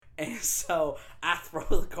And so I throw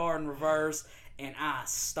the car in reverse and I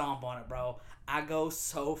stomp on it, bro. I go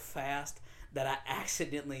so fast that I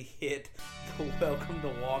accidentally hit the Welcome to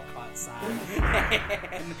Walcott sign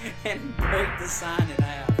and break the sign in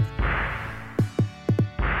half.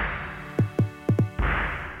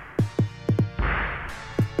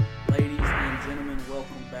 Ladies and gentlemen,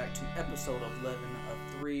 welcome back to episode 11 of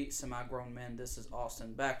Three Semi-Grown Men. This is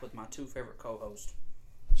Austin, back with my two favorite co-hosts,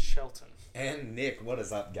 Shelton. And Nick. What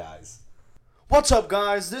is up, guys? What's up,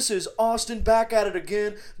 guys? This is Austin back at it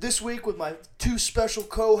again this week with my two special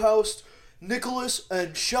co-hosts, Nicholas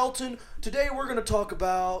and Shelton. Today we're going to talk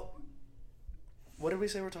about... What did we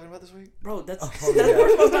say we're talking about this week? Bro, that's not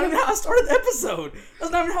even how I started the episode.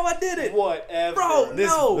 That's not even how I did it. Whatever. Bro,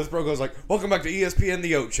 This bro goes like, welcome back to ESPN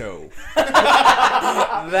The Ocho.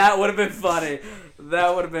 That would have been funny.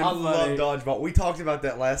 That would have been I funny. love Dodgeball. We talked about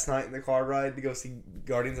that last night in the car ride to go see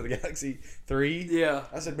Guardians of the Galaxy 3. Yeah.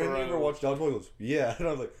 I said, man, you ever watch Dodgeball? He goes, yeah. And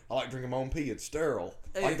I was like, I like drinking my own pee. It's sterile.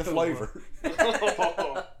 I like the Ew. flavor.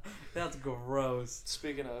 That's gross.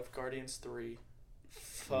 Speaking of Guardians 3,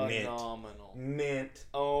 phenomenal. Mint.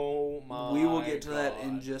 Oh my We will get to God. that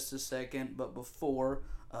in just a second, but before,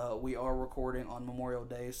 we are recording on Memorial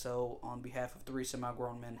Day, so on behalf of Three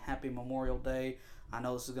Semi-Grown Men, happy Memorial Day. I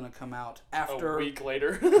know this is going to come out after... A week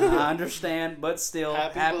later. I understand, but still,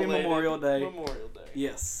 happy belated Memorial Day. Memorial Day.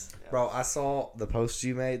 Yes. Bro, I saw the posts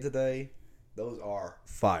you made today. Those are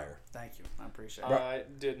fire. Thank you. I appreciate it. I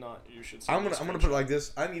did not. You should see I'm gonna put it like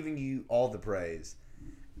this. I'm giving you all the praise.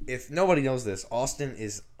 If nobody knows this, Austin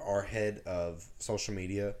is our head of social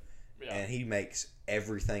media, and he makes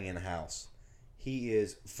everything in house. He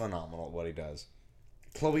is phenomenal at what he does.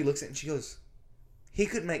 Chloe looks at it and she goes, "He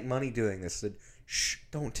could make money doing this." I said, "Shh,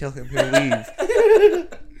 don't tell him he'll leave."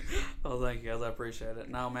 Oh, thank you guys. I appreciate it.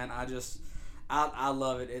 No, man, I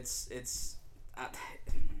love it.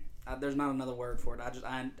 There's not another word for it.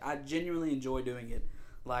 I genuinely enjoy doing it.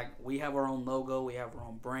 Like, we have our own logo, we have our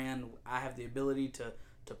own brand. I have the ability to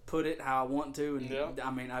put it how I want to, and I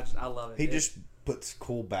mean, I love it. He just puts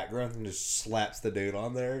cool backgrounds and just slaps the dude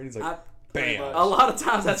on there. And he's like, "Bam!" A lot of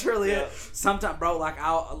times that's really it. Sometimes, bro, like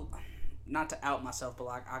I'll not to out myself, but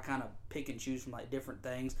like I kind of pick and choose from like different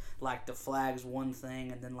things. Like the flag's one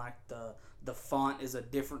thing, and then like the font is a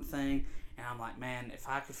different thing. And I'm like, man, if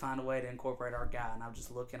I could find a way to incorporate our guy, and I'm just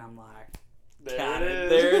looking, I'm like, There it is.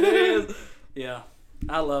 there it is. Yeah,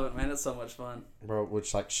 I love it, man. It's so much fun, Bro,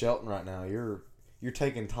 which like Shelton right now, you're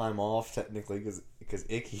taking time off technically because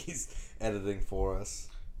Icky's editing for us.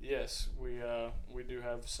 Yes, we do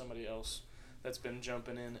have somebody else that's been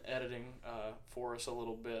jumping in editing for us a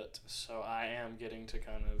little bit, so I am getting to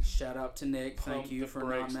kind of Shout out to Nick. pump Thank you the for not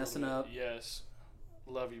brakes a messing little up. bit. Yes,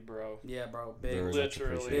 love you, bro. Yeah, bro. Very much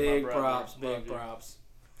Literally, appreciated. Big my brother. props. Love Big you. props.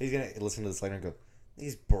 He's gonna listen to this later and go,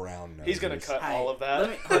 "These brown noses." He's gonna cut Hey, all of that.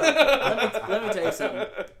 let me tell you something.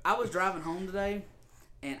 I was driving home today,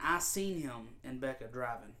 and I seen him and Becca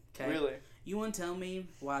driving. Okay. Really? You want to tell me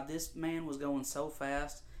why this man was going so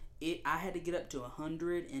fast? I had to get up to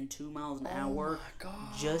 102 miles an hour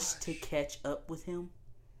just to catch up with him.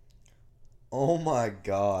 Oh my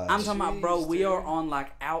god! I'm talking about, bro. Jeez, We dude. are on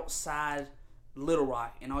like outside Little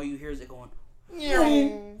Rock, and all you hear is it going.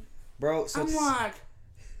 Bro, so I'm like,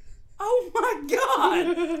 oh my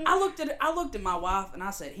god! I looked at my wife, and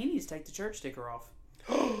I said, he needs to take the church sticker off.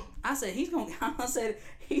 I said he's gonna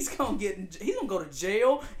go to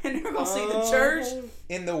jail, and they're gonna see the church.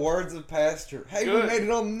 in the words of Pastor, "Hey, Good. we made it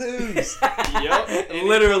on the news." Yep.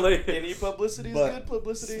 Literally. Any publicity is But good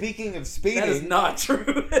publicity. Speaking of speeding, That is not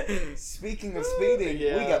true. we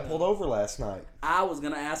Yeah. got pulled over last night. I was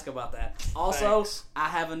gonna ask about that. Also, Thanks. I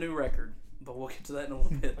have a new record, but we'll get to that in a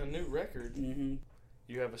little bit. A new record. Mm-hmm.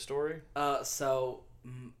 You have a story? So I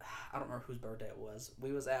don't remember whose birthday it was.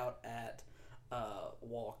 We was out at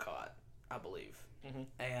Walcott, I believe, and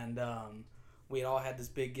we had all had this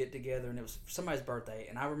big get together, and it was somebody's birthday.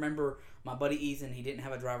 And I remember my buddy Ethan. He didn't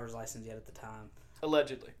have a driver's license yet at the time.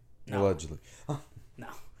 Allegedly. No, Allegedly. no,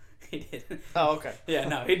 he didn't. Oh, okay. Yeah,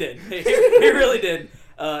 no, he did. He really did.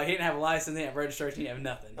 He didn't have a license, he didn't have registration, he didn't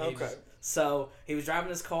have nothing. Okay. So he was driving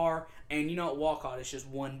his car, and you know at Walcott, it's just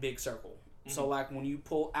one big circle. So like when you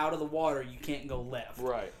pull out of the water, you can't go left.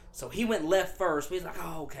 Right. So he went left first. We was like,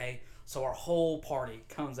 oh, okay. So our whole party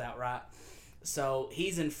comes out, right? So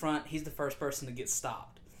he's in front. He's the first person to get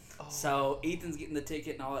stopped. Oh. So Ethan's getting the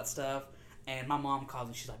ticket and all that stuff. And my mom calls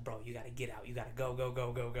me. She's like, bro, you got to get out. You got to go, go,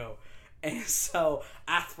 go, go, go. And so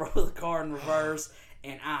I throw the car in reverse,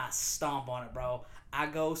 and I stomp on it, bro. I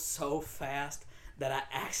go so fast that I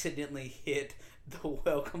accidentally hit the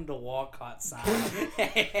Welcome to Walcott sign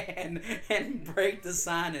and break the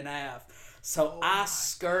sign in half. So I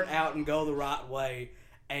skirt out and go the right way,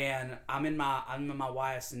 and I'm in my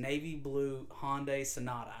wife's navy blue Hyundai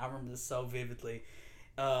Sonata. I remember this so vividly.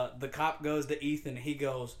 The cop goes to Ethan. He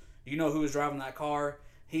goes, "You know who was driving that car?"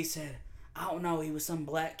 He said, "I don't know. He was some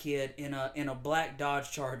black kid in a black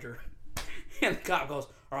Dodge Charger." And the cop goes,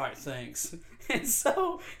 "All right, thanks." And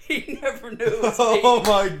so he never knew it was me. Oh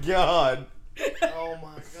my god. Oh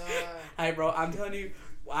my god. Hey, bro, I'm telling you,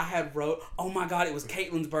 oh my god, it was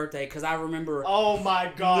Caitlin's birthday, because I remember. Oh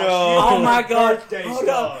my gosh. No. Oh my god. Birthdays, Hold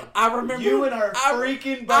dog. up. I remember. You and our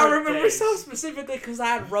freaking birthdays. I remember so specifically because I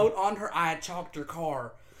had wrote on her, I had chalked her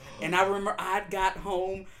car. And I remember I had got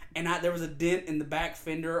home and there was a dent in the back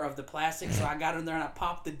fender of the plastic, so I got in there and I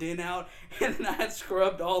popped the dent out, and then I had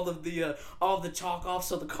scrubbed all the chalk off,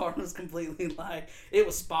 so the car was completely like, it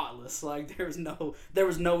was spotless. Like there was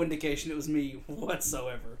no indication it was me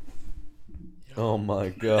whatsoever. Oh my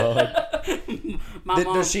god. My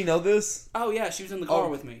mom, Does she know this? Oh yeah, she was in the car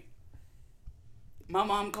with me. My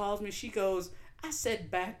mom calls me. She goes, "I said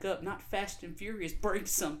back up, not fast and furious. Break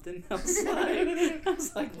something." I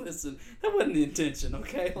was like, listen, that wasn't the intention,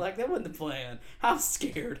 okay? Like that wasn't the plan. I was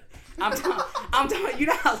scared. I'm talking. You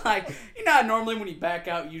know how normally when you back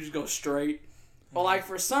out, you just go straight. Well, like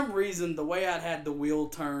for some reason, the way I'd had the wheel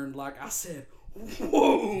turned, like I said,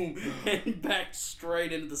 "Whoa!" and backed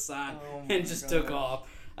straight into the sign and just took off.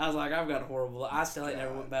 I was like, I've got horrible. I still ain't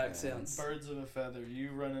never went back since. Birds of a feather.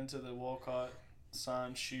 You run into the Walcott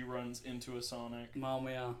sign. She runs into a Sonic. Mom,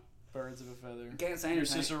 yeah. Birds of a feather. Can't say anything. Your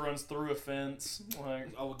sister runs through a fence. Like,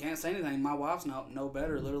 oh, can't say anything. My wife's no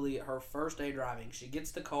better. Literally, her first day driving, she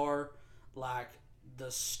gets the car like the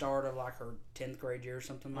start of like her 10th grade year or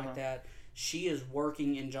something like that. She is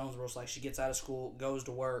working in Jonesboro. So like she gets out of school, goes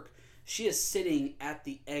to work. She is sitting at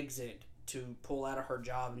the exit to pull out of her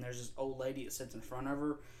job, and there's this old lady that sits in front of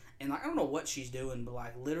her, and like I don't know what she's doing, but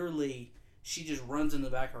like literally, she just runs in the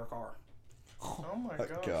back of her car. oh my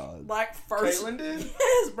god. Like first, Caitlin did?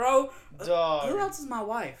 Yes, bro. Dog. Who else is my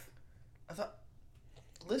wife? I thought.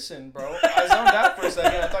 Listen, bro. I zoned out for a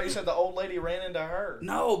second. I thought you said the old lady ran into her.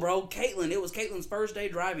 No, bro. Caitlin. It was Caitlin's first day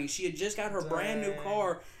driving. She had just got her brand new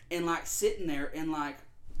car and like sitting there and like,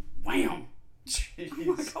 wham. Jeez.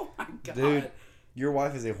 I'm like, oh my god. Dude, your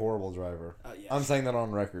wife is a horrible driver. Yeah. I'm saying that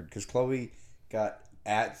on record because Chloe got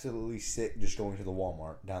absolutely sick just going to the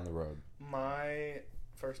Walmart down the road. My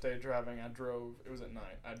first day driving, it was at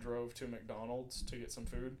night. I drove to McDonald's to get some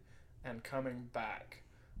food, and coming back,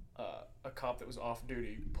 a cop that was off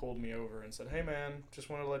duty pulled me over and said, "Hey man,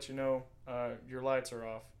 just wanted to let you know your lights are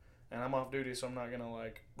off, and I'm off duty, so I'm not gonna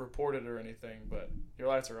like report it or anything, but your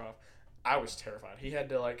lights are off." I was terrified. He had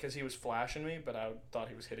to because he was flashing me, but I thought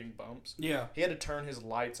he was hitting bumps. Yeah. He had to turn his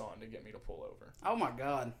lights on to get me to pull over. Oh my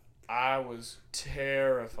god. I was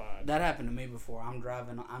terrified. That happened to me before. I'm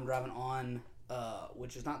driving on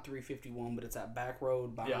which is not 351, but it's that back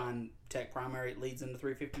road behind Tech Primary. It leads into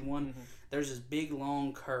 351. Mm-hmm. There's this big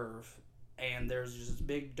long curve, and there's just this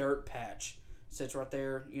big dirt patch. Sits right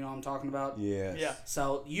there. You know what I'm talking about? Yes. Yeah.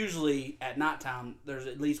 So usually at nighttime, there's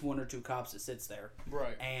at least one or two cops that sits there.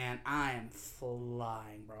 Right. And I am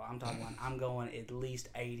flying, bro. I'm going at least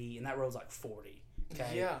 80, and that road's like 40.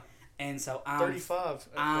 Okay. Yeah. And so 35.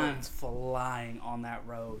 I'm flying on that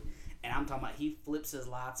road. And I'm talking about he flips his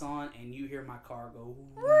lights on, and you hear my car go,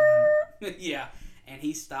 yeah. And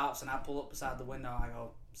he stops, and I pull up beside the window. I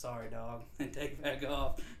go, "Sorry, dog," and take back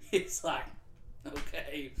off. It's like,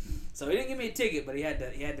 okay. So he didn't give me a ticket, but he had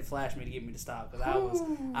to flash me to get me to stop because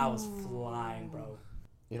I was flying, bro.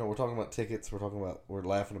 You know, we're talking about tickets. We're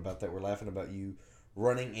laughing about that. We're laughing about you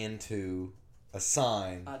running into a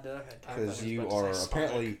sign because you are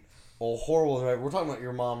apparently a horrible driver. We're talking about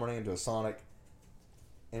your mom running into a Sonic.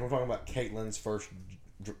 And we're talking about Caitlin's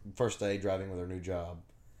first day driving with her new job.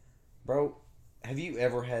 Bro, have you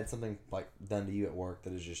ever had something like done to you at work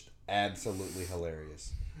that is just absolutely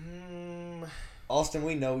hilarious? Austin,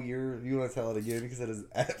 we know you want to tell it again because it is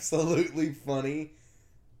absolutely funny.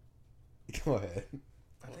 Go ahead.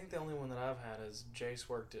 I think the only one that I've had is Jace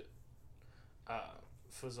worked at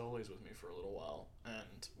Fazoli's with me for a little while,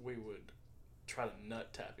 and we would try to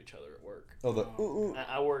nut tap each other at work. Oh,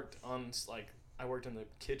 I worked on I worked in the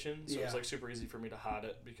kitchen, so it was Yeah. super easy for me to hide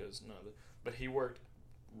it because but he worked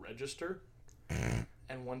register.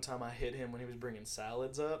 And one time I hit him when he was bringing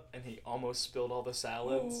salads up, and he almost spilled all the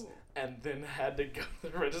salads, and then had to go to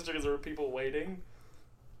the register because there were people waiting.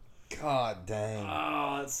 God dang.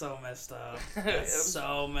 Oh, it's so messed up. It's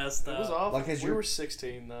so messed up. It was awful. Like, We were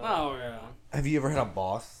 16 though. Oh yeah. Have you ever had a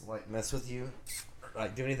boss like mess with you?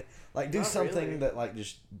 Like do anything? Like do Not something really. that like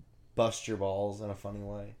just bust your balls in a funny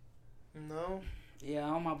way? No. Yeah,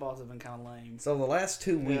 all my balls have been kind of lame. So the last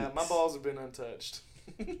 2 weeks, Yeah, my balls have been untouched.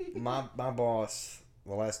 my boss,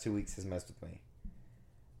 the last 2 weeks has messed with me.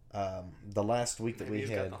 The last week that Maybe we he's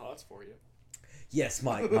had, got the hots for you. yes,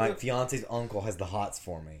 my fiance's uncle has the hots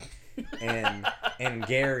for me, and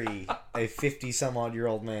Gary, a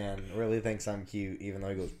 50-some-odd-year-old man, really thinks I'm cute, even though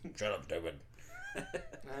he goes, "Shut up, stupid."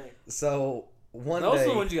 Hey. So one Those day, are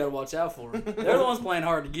the ones you got to watch out for. They're the ones playing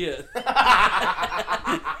hard to get.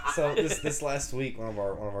 so this last week, one of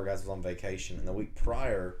our guys was on vacation, and the week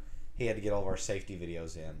prior, he had to get all of our safety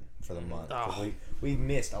videos in for the month. 'Cause Oh. we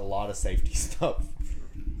missed a lot of safety stuff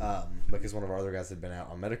because one of our other guys had been out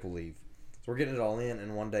on medical leave. So we're getting it all in,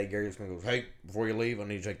 and one day Gary just goes, "Hey, before you leave, I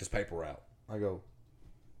need you to take this paper out." I go,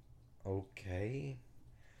 "Okay."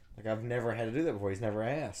 Like, I've never had to do that before. He's never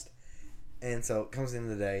asked. And so it comes in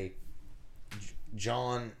the day.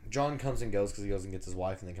 John comes and goes because he goes and gets his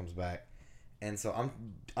wife and then comes back. And so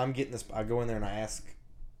I'm getting this. I go in there and I ask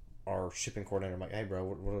our shipping coordinator, I'm like, "Hey, bro,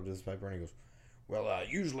 what do I do with this paper?" And he goes, "Well,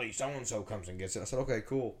 usually so-and-so comes and gets it." I said, "Okay,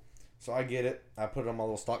 cool." So I get it. I put it on my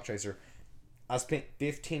little stock chaser. I spent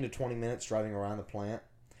 15 to 20 minutes driving around the plant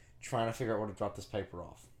trying to figure out where to drop this paper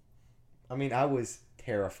off. I mean, I was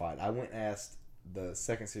terrified. I went and asked the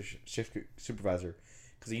second shift supervisor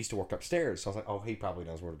because he used to work upstairs. So I was like, "Oh, he probably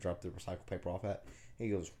knows where to drop the recycled paper off at." He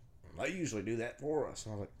goes, "They usually do that for us."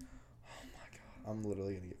 And I was like, "Oh my God, I'm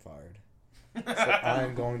literally going to get fired." So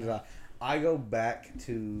I'm going to die. I go back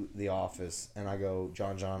to the office and I go,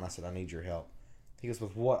 John, I said, "I need your help." He goes,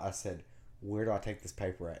 "With what?" I said, "Where do I take this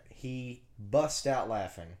paper at?" He bust out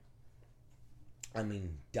laughing. I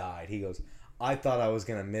mean, died. He goes, "I thought I was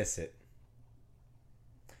going to miss it."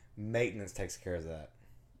 Maintenance takes care of that.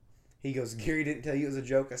 He goes, "Gary didn't tell you it was a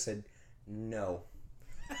joke?" I said, "No."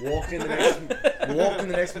 Walked in the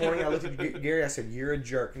next morning. I looked at Gary. I said, "You're a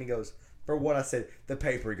jerk." And he goes, "For what?" I said, "The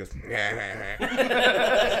paper." He goes,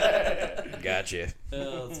 "Gotcha."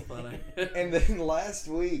 Oh, that's funny. And then last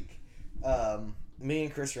week, me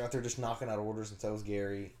and Chris are out there just knocking out orders, and so is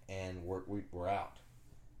Gary, and we're out.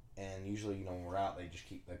 And usually, when we're out, they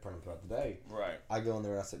print them throughout the day. Right. I go in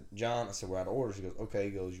there and I said, "John," I said, "we're out of orders." He goes, "Okay."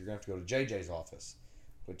 He goes, "You're gonna have to go to JJ's office,"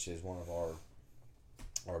 which is one of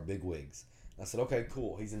our big wigs. And I said, "Okay,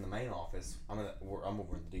 cool." He's in the main office. I'm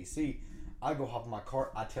over in the DC. I go hop in my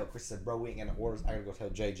cart. I tell Chris, I said, "Bro, we ain't got no orders. I gotta go tell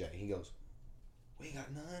JJ." He goes, "We ain't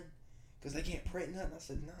got none? Because they can't print nothing?" I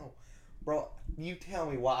said, "No. Bro, you tell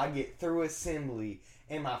me why I get through assembly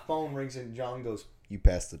and my phone rings and John goes, 'You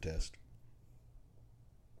passed the test.'"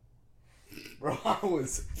 Bro, I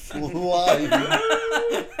was flying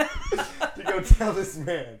to go tell this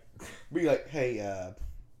man. Be like, "Hey,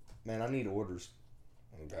 man, I need orders."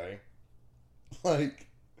 "Okay." Like,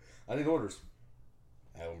 "I need orders."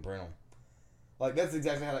 "Have them print them." Like, that's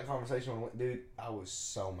exactly how that conversation went. Dude, I was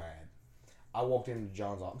so mad. I walked into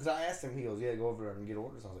John's office. Because I asked him, he goes, "Yeah, go over there and get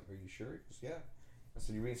orders." I was like, "Are you sure?" He goes, "Yeah." I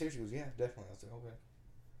said, "You being serious?" He goes, "Yeah, definitely." I said, "Okay."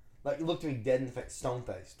 Like, he looked at me dead in the face,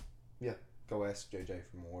 stone-faced. "Yeah, go ask JJ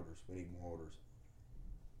for more orders. We need more orders."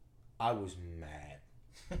 I was mad.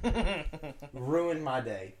 Ruined my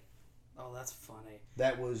day. Oh, that's funny.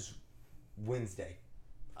 That was Wednesday.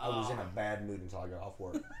 I was in a bad mood until I got off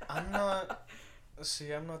work. I'm not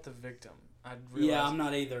the victim. Yeah, I'm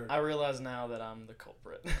not either. I realize now that I'm the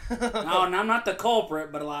culprit. No, and I'm not the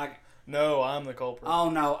culprit, but like, No, I'm the culprit. oh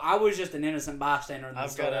no, I was just an innocent bystander in the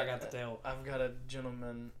story I got to tell. I've got a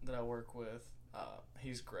gentleman that I work with.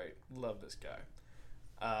 He's great. Love this guy.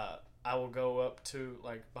 I will go up to,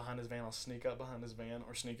 like, behind his van. I'll sneak up behind his van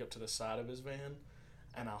or sneak up to the side of his van,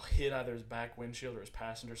 and I'll hit either his back windshield or his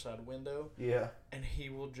passenger side window. Yeah. And he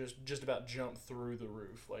will just about jump through the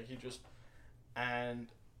roof. Like, and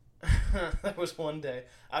there was one day,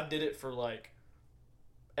 I did it for, like,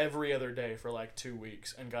 every other day for, like, 2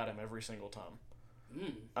 weeks and got him every single time.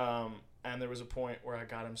 And there was a point where I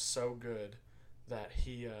got him so good that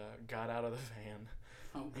he got out of the van.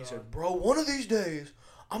 Oh, God. He said, "Bro, one of these days,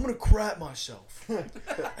 I'm going to crap myself.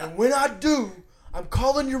 And when I do, I'm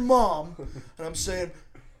calling your mom, and I'm saying,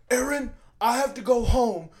 'Aaron, I have to go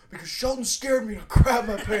home because Sheldon scared me to crap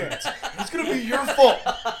my pants. And it's going to be your fault.'"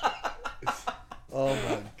 Oh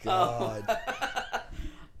my God.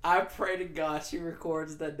 I pray to God she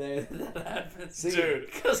records that day that happens. Dude.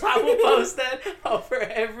 Because I will post that over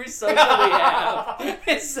every social we have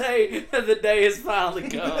and say that the day has finally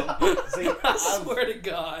come. See, I swear to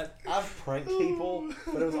God. I've pranked people,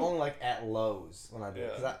 but it was only like at Lowe's when I did it.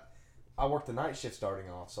 Yeah. Because I worked the night shift starting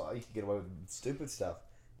off, so you could get away with stupid stuff.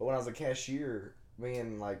 But when I was a cashier, I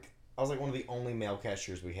was like one of the only male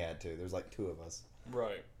cashiers we had too. There was like 2 of us.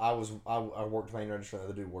 Right. I worked main register, and the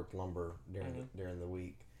other dude worked lumber during the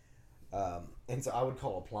week. And so I would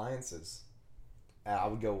call appliances. I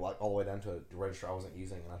would go like all the way down to the register I wasn't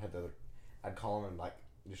using, and I'd call them and like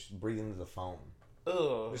just breathe into the phone.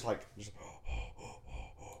 Ugh. Just.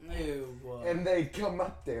 Ew, And they'd come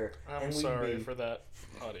up there. I'm sorry for that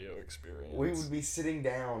audio experience. We would be sitting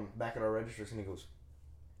down back at our registers, and he goes,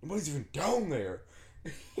 "Nobody's even down there."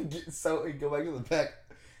 So he'd go back to the back.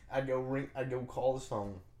 I'd go call his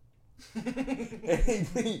phone,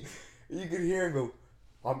 and you could hear him go,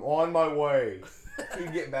 "I'm on my way."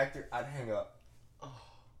 He'd get back there. I'd hang up.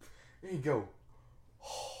 And he'd go,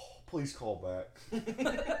 "Oh, please call back."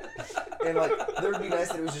 And like, there would be nights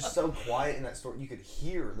that it was just so quiet in that store, you could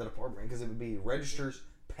hear the department because it would be registers,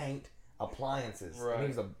 paint, appliances. Right.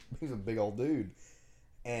 And he was a big old dude,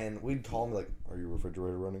 and we'd call him like, "Are your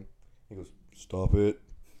refrigerator running?" He goes, "Stop it."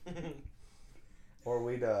 Or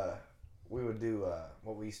we would do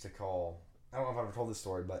what we used to call, I don't know if I've ever told this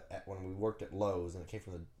story, but when we worked at Lowe's, and it came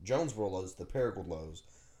from the Jonesboro Lowe's, the Paragould Lowe's,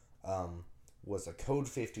 was a code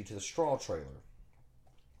 50 to the straw trailer.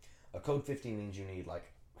 A code 50 means you need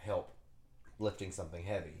like help lifting something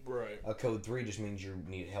heavy. Right. A code 3 just means you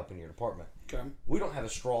need help in your department. Okay. We don't have a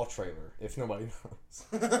straw trailer, if nobody knows.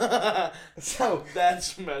 So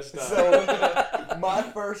that's messed up. So my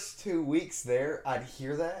first 2 weeks there, I'd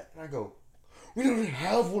hear that and I go, "We don't even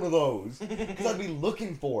have one of those," because I'd be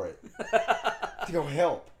looking for it to go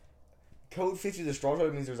help. Code 50 the straw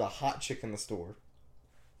trailer means there's a hot chick in the store.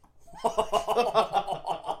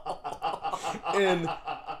 And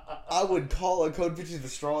I would call a code 50 the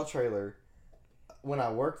straw trailer when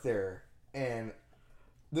I worked there, and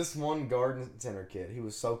this one garden center kid, he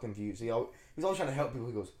was so confused. He was always trying to help people.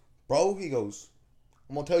 He goes, "Bro," he goes,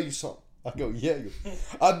 "I'm gonna tell you something." I go, "Yeah." He goes,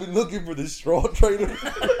 "I've been looking for this straw trailer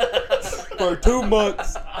for 2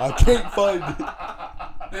 months. I can't find it."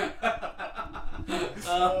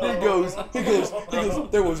 He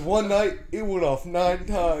goes, "There was one night it went off 9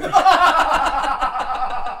 times."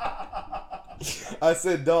 I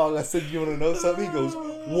said, "Dog," I said, "You want to know something?" He goes,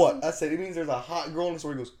 "What?" I said, "It means there's a hot girl in the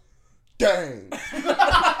store." He goes, "Dang."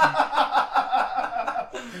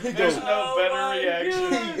 There's no better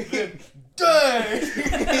reaction. Dang.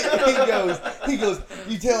 he goes,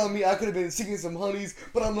 "You telling me I could have been seeking some honeys,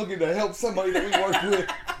 but I'm looking to help somebody that we work with."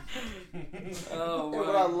 Oh, And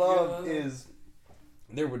what I loved is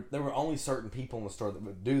there were only certain people in the store that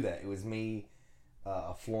would do that. It was me,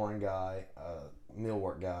 a flooring guy, a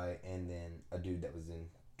millwork guy, and then a dude that was in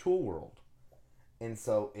Tool World. And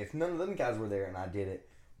so if none of them guys were there and I did it,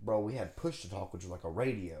 bro, we had push to talk, which was like a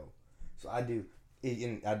radio. So I'd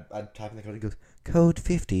type in the code. He goes, "Code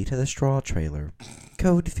 50 to the straw trailer.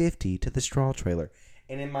 Code 50 to the straw trailer."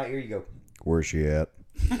 And in my ear you go, "Where's she at?"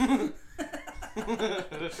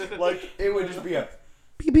 Like, it would just be a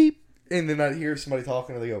beep beep. And then I'd hear somebody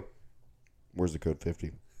talking and they go, "Where's the code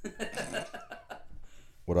 50?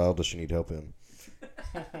 What aisle does she need help in?"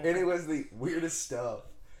 And it was the weirdest stuff.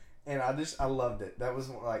 And I loved it. That was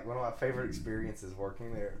like one of my favorite experiences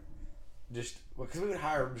working there. Just because we would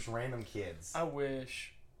hire just random kids. I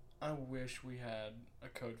wish we had a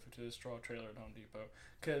code for the straw trailer at Home Depot.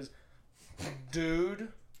 Because,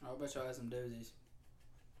 dude, I bet y'all had some doozies.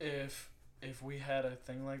 if we had a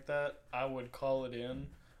thing like that, I would call it in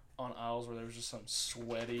on aisles where there was just some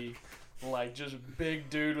sweaty, like just big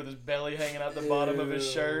dude with his belly hanging out the bottom of his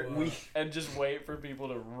shirt, and just wait for people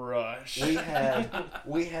to rush. We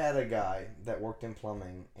had a guy that worked in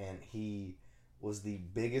plumbing, and he was the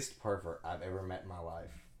biggest pervert I've ever met in my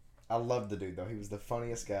life. I loved the dude though. He was the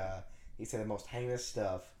funniest guy. He said the most heinous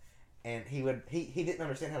stuff, and he didn't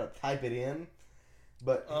understand how to type it in,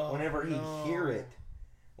 but whenever he'd hear it,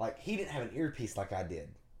 like he didn't have an earpiece like I did.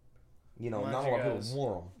 You know, not a lot of people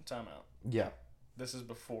wore them. Time out. Yeah. This is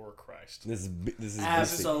before Christ. This is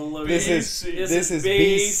Absolutely. This is BC.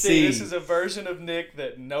 BC. This is a version of Nick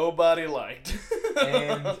that nobody liked.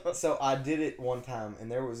 And so I did it one time,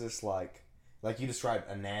 and there was this like you described,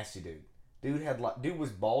 a nasty dude. Dude was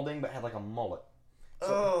balding but had like a mullet.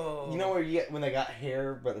 So, you know where you get when they got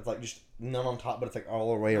hair, but it's like just none on top, but it's like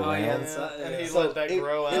all the way around. And he let that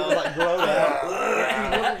grow out. It was like grow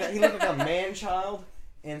out. He looked like a man child,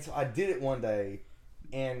 and so I did it one day,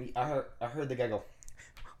 and I heard the guy go,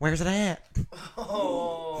 "Where's it at?"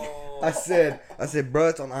 Oh. I said, "Bro,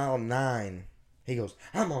 it's on aisle 9." He goes,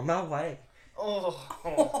 "I'm on my way."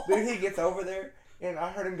 Oh. Then he gets over there, and I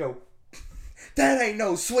heard him go, "That ain't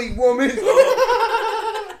no sweet woman."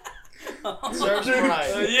 Serves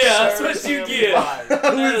right. Yeah, that's what you get.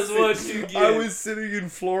 That is what you get. I was sitting in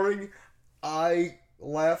flooring. I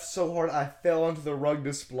laughed so hard I fell onto the rug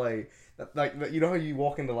display. Like, you know how you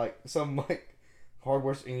walk into like some like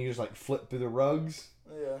hardware and you just like flip through the rugs?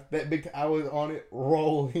 Yeah. That big. I was on it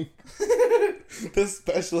rolling. The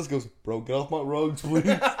specialist goes, bro, get off my rugs, please.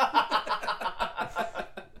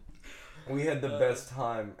 We had the best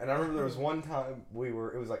time. And I remember there was one time it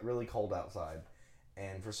was like really cold outside.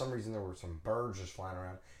 And for some reason there were some birds just flying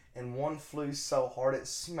around. And one flew so hard it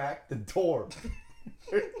smacked the door.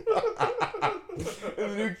 And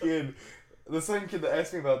the new kid, the same kid that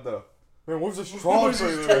asked me about man, where's the straw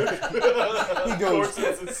trailer? He goes,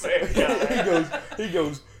 it's the same guy. he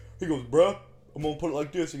goes, bruh, I'm gonna put it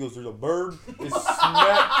like this. He goes, there's a bird. It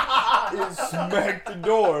smacked the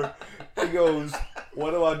door. He goes,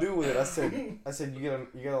 what do I do with it? I said, you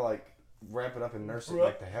gotta like wrap it up and nurse it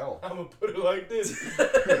back to hell. I'm gonna put it like this.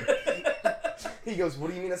 He goes, what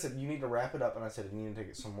do you mean? I said, you need to wrap it up. And I said, you need to take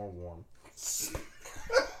it somewhere warm.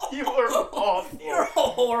 You are awful. You're a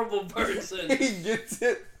horrible person. He gets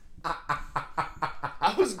it.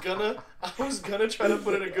 I was gonna try to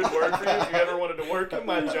put in a good word for you if you ever wanted to work at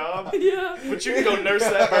my job. Yeah. But you can go nurse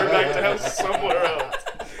that bird back to health somewhere else.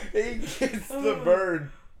 He gets the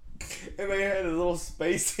bird. And they had a little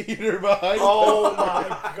space heater behind Oh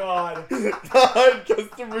my god. behind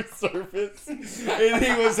customer service. And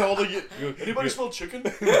he was holding it. Anybody smell chicken?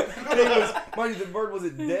 Mind you, the bird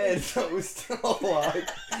wasn't dead, so it was still alive.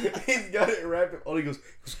 He's got it wrapped up. He goes,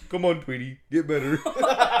 come on, Tweety, get better.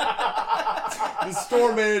 The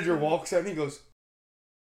store manager walks out and he goes,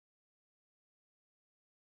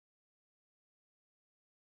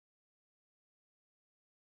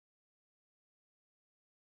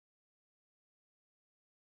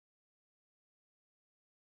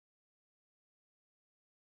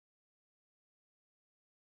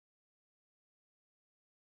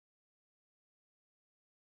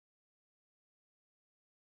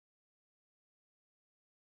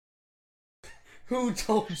 who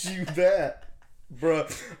told you that?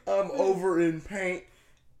 Bruh, I'm over in paint,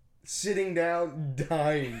 sitting down,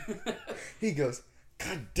 dying. He goes,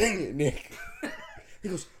 God dang it, Nick. He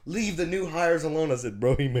goes, leave the new hires alone. I said,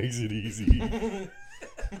 bro, he makes it easy.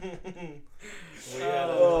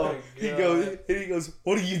 He goes,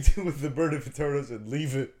 what do you do with the bird if it turns? I said,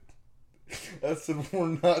 leave it. I said,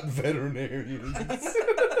 we're not veterinarians.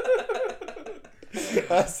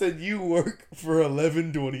 I said, you work for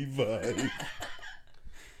 $11.25.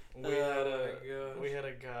 We had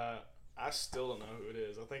a guy. I still don't know who it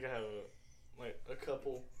is. I think I have a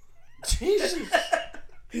couple. Jesus.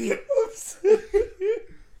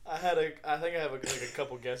 I think I have a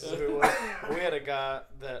couple guesses who it was. We had a guy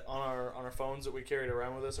that on our phones that we carried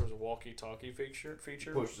around with us, there was a walkie-talkie feature.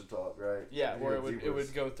 Push to talk, right? Yeah, where it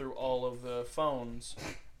would go through all of the phones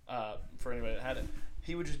for anybody that had it.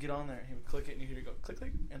 He would just get on there, and he would click it, and you hear it go click,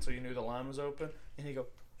 click, and so you knew the line was open, and he'd go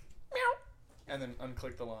meow, and then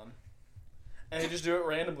unclick the line, and he'd just do it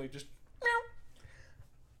randomly, just meow.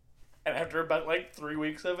 And after about 3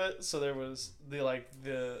 weeks of it, so there was the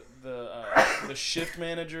shift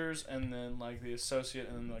managers, and then the associate,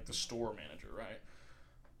 and then the store manager, right?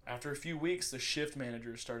 After a few weeks, the shift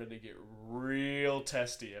managers started to get real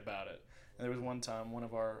testy about it, and there was one time one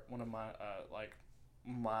of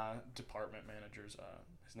my department managers,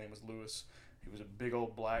 his name was Lewis. He was a big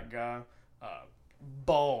old black guy,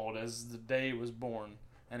 bald as the day he was born,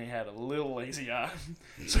 and he had a little lazy eye.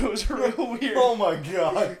 So it was real weird. Oh my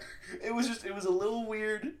god. It was a little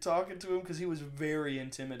weird talking to him because he was very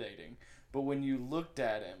intimidating. But when you looked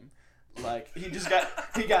at him,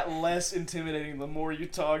 he got less intimidating the more you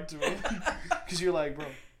talked to him. Because you're like, bro,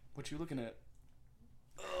 what you looking at?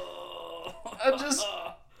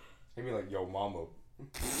 He'd be like, yo, mama.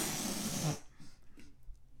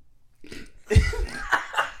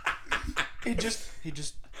 he just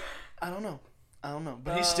I don't know,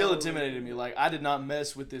 but he still intimidated me. I did not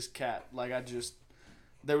mess with this cat.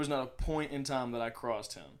 There was not a point in time that I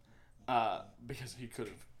crossed him, because he could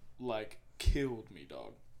have killed me,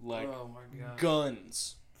 dog. Oh my god,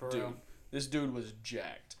 guns, for dude. real. This dude was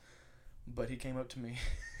jacked, but he came up to me.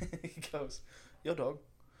 He goes, yo, dog.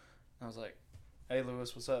 I was like, hey,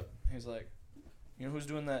 Lewis, what's up? He's like, you know who's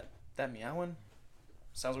doing that meowing?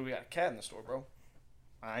 Sounds like we got a cat in the store, bro.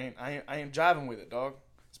 I ain't jiving with it, dog.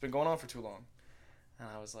 It's been going on for too long. And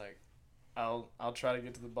I was like, I'll try to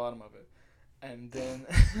get to the bottom of it. And then,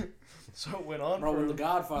 so it went on. Bro, when the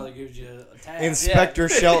Godfather gives you a task. Inspector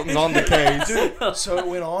Shelton's on the case. So it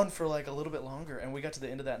went on for a little bit longer, and we got to the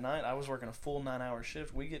end of that night. I was working a full 9-hour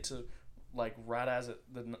shift. We get to right as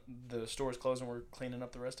the store's closing, we're cleaning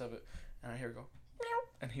up the rest of it, and I hear it go meow,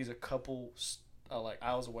 and he's a couple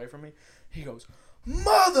aisles away from me. He goes,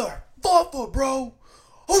 mother fluffer, bro.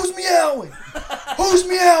 Who's meowing? Who's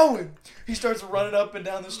meowing? He starts running up and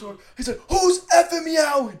down the store. He's like, who's effing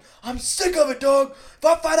meowing? I'm sick of it, dog. If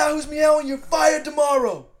I find out who's meowing, you're fired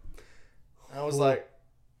tomorrow. I was like,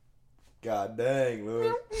 God dang,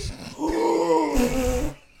 Lewis.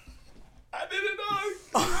 I didn't know.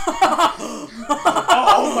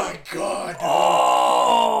 Oh my god.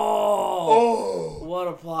 Oh, what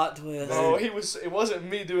a plot twist. Oh, it wasn't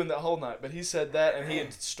me doing that whole night, but he said that, and he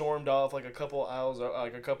had stormed off like a couple aisles,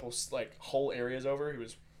 like a couple like whole areas over.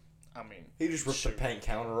 He just ripped the paint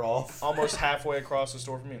counter off. Almost halfway across the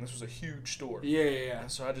store from me, and this was a huge store. Yeah.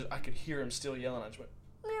 And so I could hear him still yelling. I just went,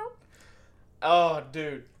 meow. Oh,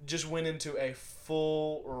 dude, just went into a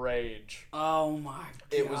full rage. Oh my god.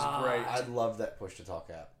 It was great. I love that push to talk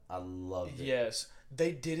app. I loved it. Yes,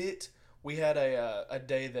 they did it. We had a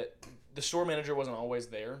day that the store manager wasn't always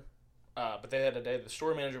there, but they had a day the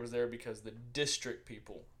store manager was there because the district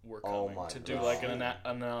people were coming to do like an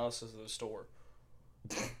analysis of the store.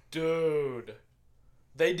 Dude,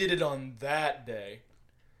 they did it on that day.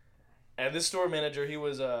 And this store manager, he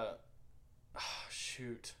was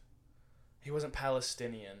he wasn't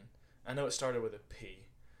Palestinian. I know it started with a P.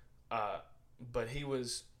 But he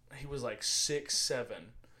was like 6'7".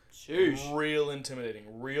 Sheesh. Real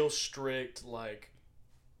intimidating, real strict, like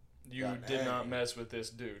you did not mess with this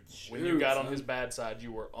dude. When you got on his bad side,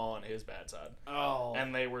 you were on his bad side. Oh.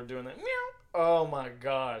 And they were doing that. Meow. Oh my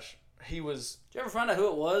gosh. He was. Did you ever find out who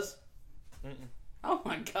it was? Mm-mm. Oh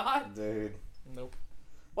my god. Dude. Nope.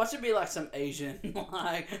 Watch it be like some Asian,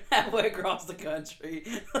 like halfway across the country.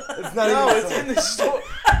 It's not It's in the store.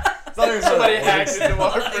 It's not even Somebody that. hacked into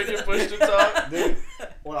our freaking push to talk. Dude,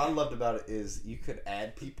 what I loved about it is you could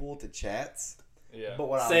add people to chats. Yeah. But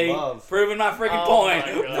what See, I love. proving my freaking Oh point.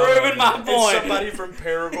 my God. Proving my It's point. somebody from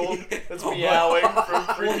Paragould that's meowing from Well,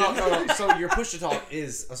 freaking. no. So your push to talk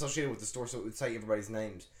is associated with the store, so it would say everybody's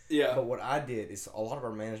names. Yeah. But what I did is a lot of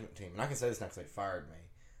our management team, and I can say this now because they fired me,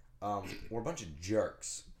 were a bunch of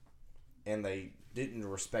jerks, and they didn't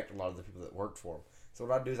respect a lot of the people that worked for them. So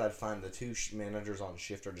what I'd do is I'd find the two managers on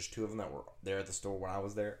shift, or just two of them that were there at the store when I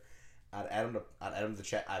was there. I'd add them to the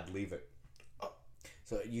chat. I'd leave it.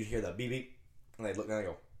 So you'd hear the beep beep, and they'd look down and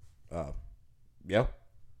go, yeah.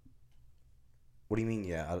 What do you mean?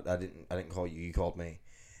 Yeah, I didn't call you. You called me,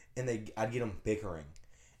 and I'd get them bickering,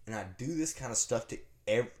 and I'd do this kind of stuff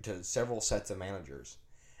to several sets of managers,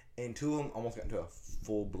 and two of them almost got into a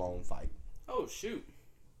full blown fight. Oh shoot.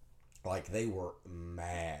 Like they were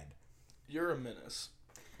mad. You're a menace.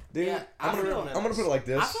 Dude, Yeah, I'm gonna put it like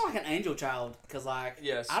this. I feel like an angel child because like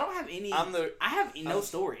Yes. I don't have any. I have no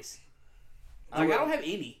stories. Like I don't have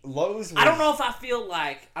any. Lowe's. I don't know if I feel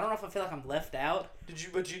like I'm left out.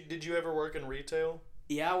 Did you ever work in retail?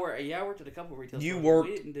 Yeah, I worked at a couple of retail. You stores. worked.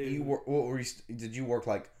 We didn't do. What were you, did you work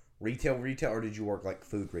like retail, or did you work like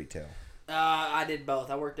food retail? I did both.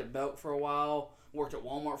 I worked at Belk for a while. Worked at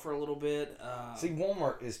Walmart for a little bit. See,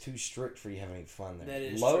 Walmart is too strict for you having any fun there. That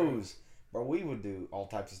is Lowe's, bro, we would do all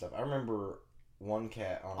types of stuff. I remember one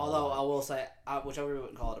cat on. Although I will say, which I really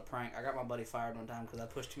wouldn't call it a prank. I got my buddy fired one time because I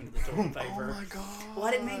pushed him into the toilet paper. Oh my god. Well,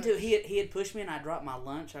 I didn't mean to. He had pushed me and I dropped my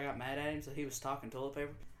lunch. I got mad at him, so he was stocking toilet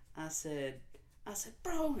paper. I said,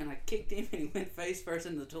 bro, and I kicked him and he went face first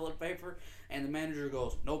into the toilet paper. And the manager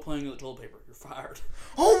goes, "No playing with the toilet paper. You're fired."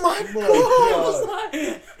 Oh my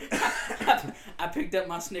God. I picked up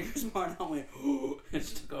my Snickers bar and I went, and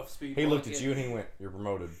just took off speed. He looked at you and he went, "You're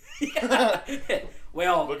promoted." Yeah.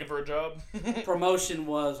 Well, Looking for a job? promotion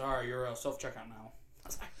was, all right, you're a self-checkout now. I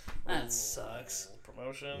was like, that sucks.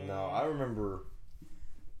 Promotion? No, I remember.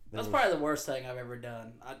 That's probably the worst thing I've ever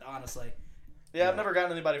done, honestly. Yeah, I've never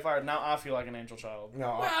gotten anybody fired. Now I feel like an angel child.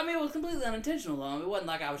 No, Well, I mean, it was completely unintentional, though. I mean, it wasn't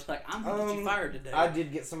like I was like, I'm going to get you fired today. I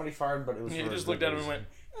did get somebody fired, but it was. You for a just good looked at him and reason.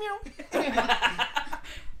 went, meow.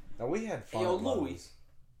 No, we had fun. Yo, at Louis.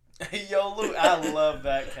 Lowe's. Yo, Lou, I love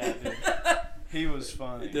that cat, dude. He was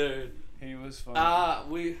funny. Dude. He was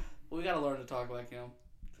funny. We got to learn to talk like him.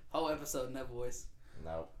 Whole episode in that voice.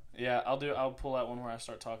 No. Yeah, I'll pull out one where I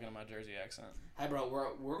start talking in my Jersey accent. Hey, bro,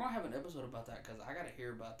 we're going to have an episode about that because I got to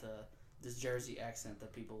hear about this Jersey accent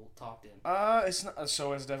that people talked in. It's not.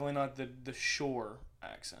 So it's definitely not the shore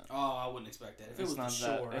accent. Oh, I wouldn't expect that. If it It's was not the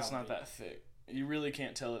shore, that. It's I would not be- that thick. You really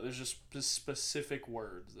can't tell it. There's just specific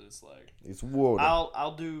words that it's like. It's water.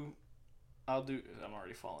 I'll do. I'm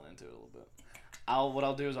already falling into it a little bit. What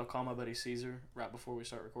I'll do is I'll call my buddy Caesar right before we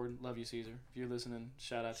start recording. Love you, Caesar. If you're listening,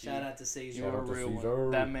 shout out to you. Shout out to Caesar. You're a out to real Caesar.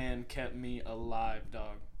 one. That man kept me alive,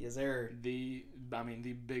 dog. Yes, sir. The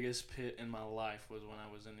biggest pit in my life was when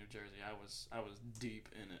I was in New Jersey. I was deep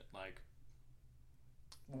in it. Like,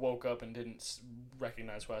 woke up and didn't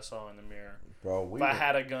recognize who I saw in the mirror. Bro, If I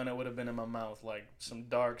had a gun, it would have been in my mouth. Like some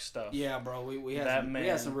dark stuff. Yeah, bro. We had That we man-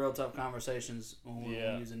 had some real tough conversations when we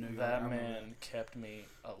Yeah, were using New York. that I remember man kept me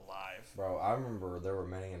alive. Bro, I remember there were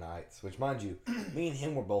many nights, which, mind you, me and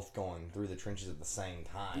him were both going through the trenches at the same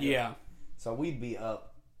time. Yeah. So we'd be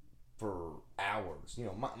up for hours. You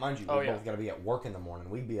know, mind you, Oh, we yeah. both got to be at work in the morning.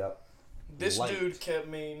 We'd be up. This late. dude kept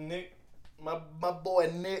me, Nick, my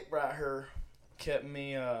boy Nick right here, kept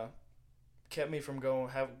me from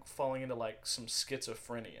falling into like some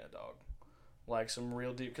schizophrenia, dog. Like some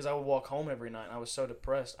real deep, because I would walk home every night and I was so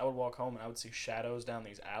depressed. I would walk home and I would see shadows down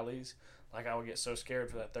these alleys. Like I would get so scared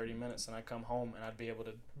for that 30 minutes, and I'd come home and I'd be able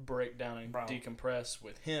to break down and decompress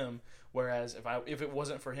with him. Whereas if it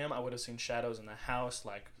wasn't for him, I would have seen shadows in the house,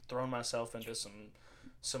 like thrown myself into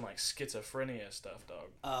some like schizophrenia stuff, dog.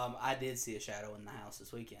 I did see a shadow in the house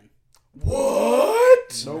this weekend.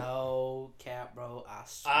 What? Nope. No cap, bro. I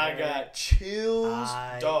swear. I got chills,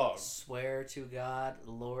 dog. Swear to God,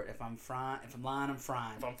 Lord, if I'm lying, I'm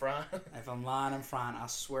frying. If I'm frying. If I'm lying, I'm frying. I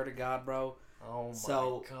swear to God, bro. Oh my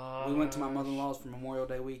So god. we went to my mother-in-law's for Memorial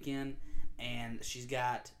Day weekend, and she's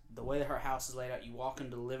got the way that her house is laid out. You walk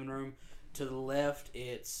into the living room. To the left,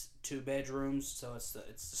 it's 2 bedrooms, so it's the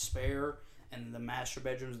spare, and the master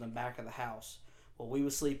bedroom's in the back of the house. Well, we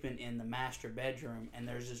was sleeping in the master bedroom, and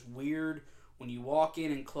there's this weird, when you walk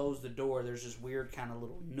in and close the door, there's this weird kind of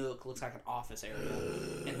little nook, looks like an office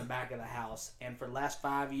area in the back of the house. And for the last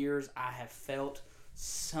 5 years, I have felt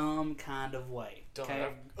some kind of way. Okay?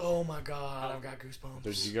 Oh my god, I've got goosebumps.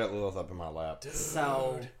 Dude, you got Lilith up in my lap. Dude.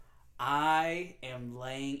 So I am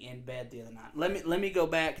laying in bed the other night. Let me go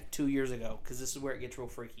back 2 years ago, because this is where it gets real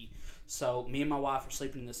freaky. So me and my wife are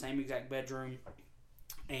sleeping in the same exact bedroom,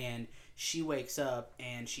 and she wakes up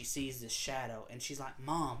and she sees this shadow, and she's like,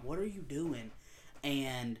 "Mom, what are you doing?"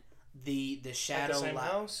 And the shadow, same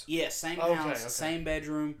house? Yeah, same Okay, house, okay. same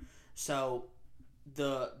bedroom. So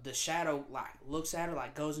the shadow like looks at her,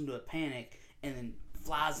 like goes into a panic, and then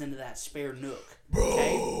flies into that spare nook.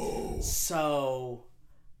 Okay, so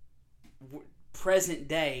present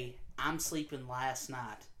day, I'm sleeping last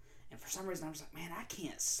night, and for some reason I was like, man, I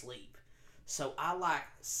can't sleep. So I like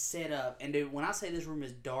set up, and dude, when I say this room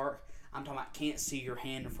is dark, I'm talking about can't see your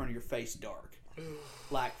hand in front of your face dark.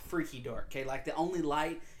 Like freaky dark, okay? Like the only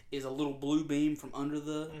light is a little blue beam from under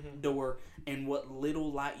the door, and what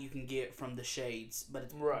little light you can get from the shades, but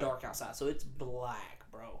it's dark outside, so it's black,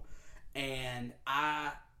 bro. And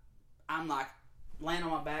I'm like laying on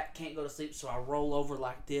my back, can't go to sleep, so I roll over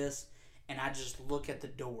like this, and I just look at the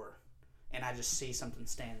door, and I just see something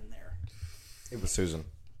standing there. It was Susan.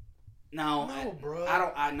 No, bro.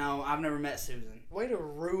 I know. I've never met Susan. Way to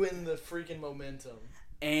ruin the freaking momentum.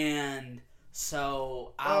 And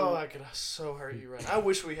so I could so hurt you right now. I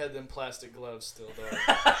wish we had them plastic gloves still, dog.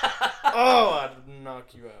 Oh, I'd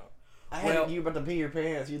knock you out. I had you about to pee your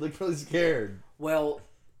pants. You looked really scared. Well,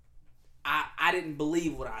 I didn't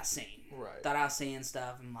believe what I seen. Right. Thought I seen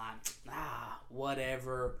stuff. I'm like,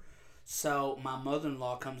 whatever. So my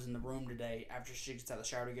mother-in-law comes in the room today after she gets out of the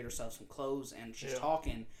shower to get herself some clothes, and she's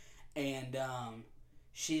talking, and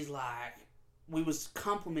she's like, we was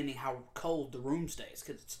complimenting how cold the room stays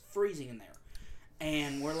because it's freezing in there,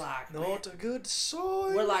 and we're like, not a good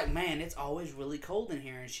sign. We're like, man, it's always really cold in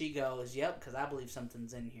here, and she goes, yep, because I believe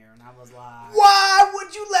something's in here, and I was like, why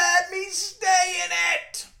would you let me stay in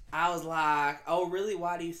it? I was like, oh really?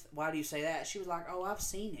 Why do you say that? She was like, oh, I've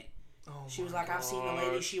seen it. Oh She was like, I've seen the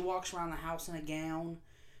lady. She walks around the house in a gown.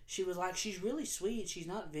 She was like, she's really sweet. She's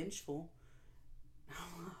not vengeful.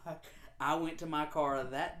 I went to my car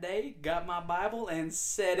that day, got my Bible, and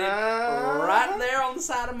set it right there on the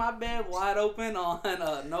side of my bed, wide open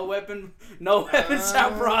on no weapon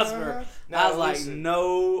shall prosper. Now, I was like,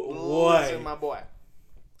 no way. Listen, my boy.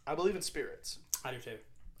 I believe in spirits. I do too.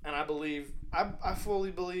 And I fully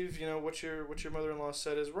believe, what your mother-in-law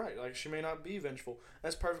said is right. Like, she may not be vengeful.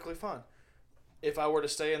 That's perfectly fine. If I were to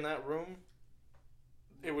stay in that room,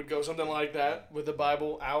 it would go something like that with the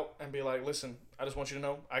Bible out and be like, listen, I just want you to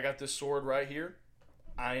know, I got this sword right here.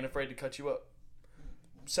 I ain't afraid to cut you up.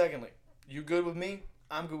 Secondly, you good with me?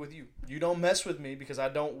 I'm good with you. You don't mess with me because I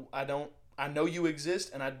know you exist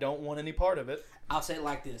and I don't want any part of it. I'll say it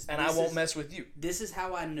like this. And I won't mess with you. This is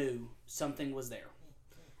how I knew something was there.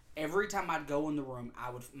 Every time I'd go in the room,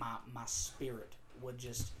 my spirit would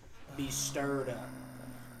just be stirred up.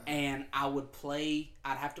 And I'd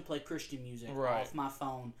have to play Christian music off my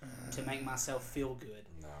phone to make myself feel good.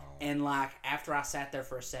 No. And like after I sat there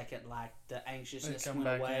for a second, like the anxiousness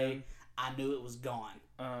went away. I knew it was gone.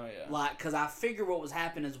 Oh yeah. Like, cause I figured what was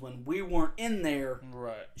happening is when we weren't in there,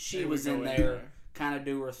 she was in there, kind of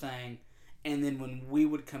do her thing, and then when we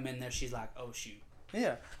would come in there, she's like, "Oh shoot."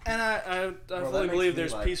 Yeah, and I fully believe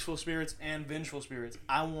there's peaceful spirits and vengeful spirits.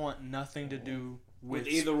 I want nothing to do with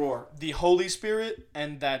either or. The Holy Spirit,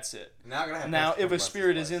 and that's it. Now if a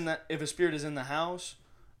spirit is in the house,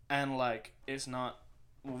 and like it's not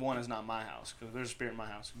one is not my house, because if there's a spirit in my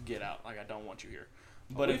house, get out. Like, I don't want you here.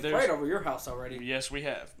 But We've if there's prayed over your house already. yes, we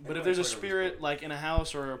have. But if Everybody there's a prayed over spirit like in a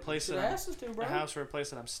house or a place Should that ask us to, bro. a house or a place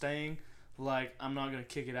that I'm staying, like I'm not gonna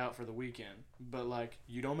kick it out for the weekend. But like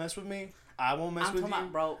you don't mess with me, I won't mess I'm with talking you.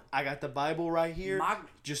 about, bro. I got the Bible right here. My,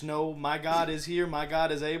 Just know my God is here, my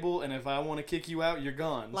God is able, and if I want to kick you out, you're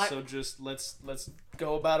gone. Like- so just let's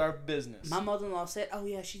go about our business. my mother-in-law said, "Oh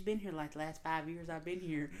yeah, she's been here like the last 5 years I've been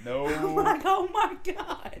here." No. I'm like, "Oh my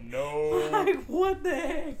god." No. Like, what the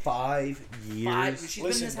heck? 5 years. She's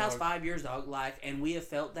been in this house 5 years, dog. Like, and we have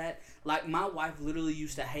felt that. Like, my wife literally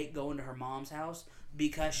used to hate going to her mom's house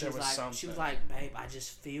because she There was was like, something. "Babe, I just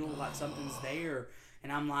feel like something's there,"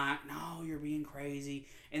 and I'm like, "No, you're being crazy."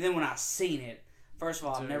 And then when I seen it, first of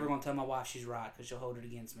all, I'm Dude. never gonna tell my wife she's right because she'll hold it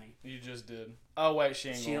against me. You just did. Oh wait, she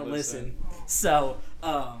ain't She gonna don't listen. listen. So,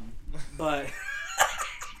 but.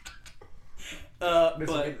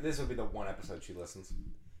 This will be the one episode she listens.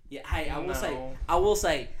 Yeah, hey, I No. will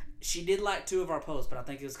say, she did like 2 of our posts, but I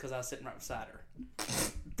think it was because I was sitting right beside her.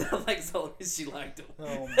 Like, so she liked them.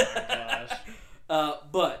 Oh my gosh.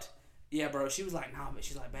 But yeah, bro, she was like, "No," but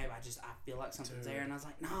she's like, "Babe, I feel like something's Dude. there," and I was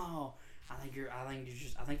like, "No, I think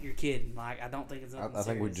you're kidding. Like, I don't think it's. I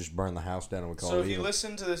think we just burn the house down and we call So it if you even.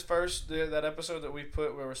 listen to this that episode that we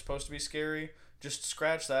put where we're supposed to be scary, just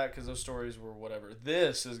scratch that because those stories were whatever.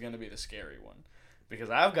 This is going to be the scary one because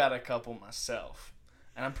I've got a couple myself,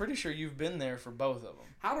 and I'm pretty sure you've been there for both of them.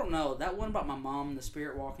 I don't know, that one about my mom, the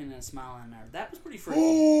spirit walking and smiling there. That was pretty freaky.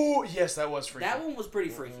 Oh yes, that was freaky. That one was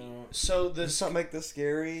pretty freaky. So Does this something make this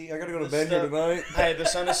scary? I gotta go to This bed here stuff- tonight. hey, the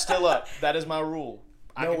sun is still up. That is my rule.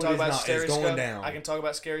 I No, can it talk is about not. scary It's going stuff. down. I can talk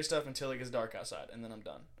about scary stuff until it gets dark outside, and then I'm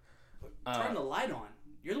done. Turn the light on.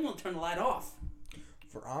 You're the one that turned the light off.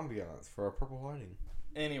 For ambiance, for a purple lighting.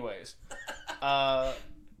 Anyways,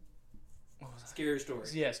 Scary story.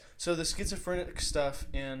 yes. So the schizophrenic stuff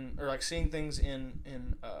or like seeing things in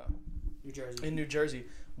New Jersey. New Jersey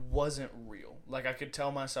wasn't real. Like I could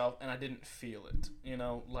tell myself, and I didn't feel it. You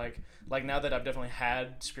know, like now that I've definitely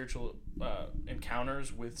had spiritual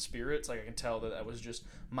encounters with spirits, like I can tell that was just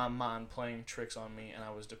my mind playing tricks on me, and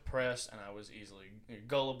I was depressed, and I was easily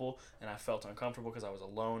gullible, and I felt uncomfortable because I was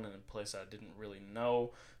alone in a place I didn't really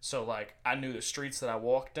know. So like I knew the streets that I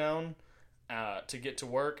walked down to get to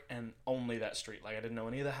work, and only that street. Like I didn't know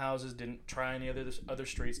any of the houses, didn't try any other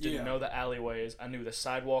streets, didn't know the alleyways. I knew the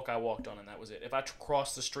sidewalk I walked on, and that was it. If I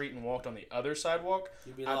crossed the street and walked on the other sidewalk,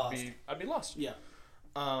 You'd be lost. I'd be lost. Yeah.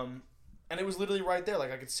 And it was literally right there.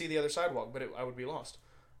 Like I could see the other sidewalk, but I would be lost.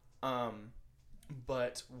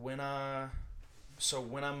 But when I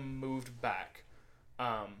moved back,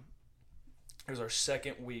 it was our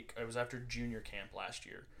second week. It was after junior camp last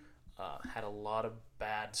year. Had a lot of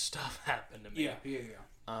bad stuff happen to me. Yeah.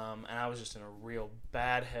 And I was just in a real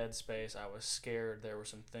bad headspace. I was scared. There were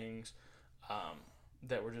some things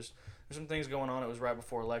there's some things going on. It was right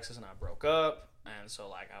before Alexis and I broke up, and so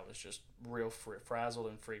like I was just real frazzled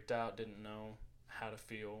and freaked out. Didn't know how to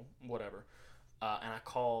feel, whatever. And I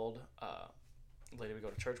called a lady we go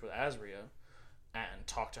to church with, Azria, and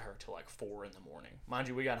talked to her till like 4 in the morning. Mind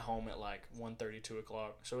you, we got home at like 1:30, 2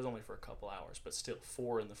 o'clock, so it was only for a couple hours, but still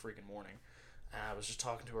 4 in the freaking morning. And I was just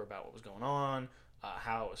talking to her about what was going on,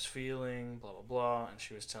 how I was feeling, blah, blah, blah, and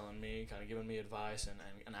she was telling me, kind of giving me advice and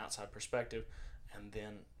an outside perspective. And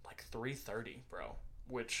then like 3:30, bro,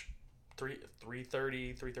 which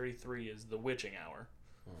 3:30, 3:33 is the witching hour.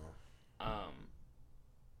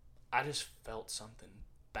 I just felt something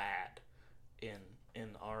bad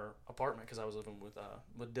in our apartment because I was living with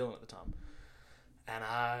Dylan at the time, and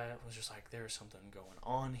I was just like, there's something going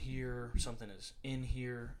on here, something is in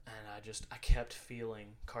here, and I kept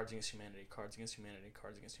feeling Cards Against Humanity, Cards Against Humanity,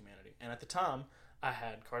 Cards Against Humanity, and at the time I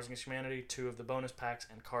had Cards Against Humanity, 2 of the bonus packs,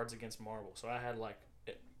 and Cards Against Marvel, so I had like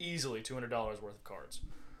easily $200 worth of cards.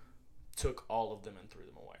 Took all of them and threw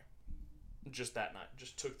them away. Just that night,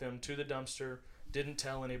 just took them to the dumpster. Didn't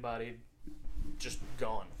tell anybody, just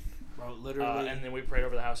gone. Bro, literally. And then we prayed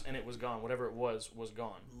over the house, and it was gone. Whatever it was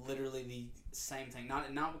gone. Literally the same thing.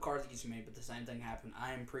 Not with Cards Against Humanity, but the same thing happened.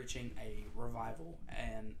 I am preaching a revival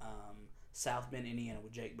in South Bend, Indiana,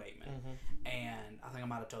 with Jake Bateman, and I think I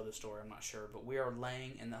might have told this story. I'm not sure, but we are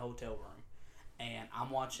laying in the hotel room, and I'm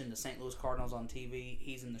watching the St. Louis Cardinals on TV.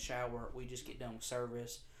 He's in the shower. We just get done with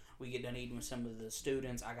service. We get done eating with some of the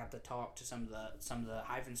students. I got to talk to some of the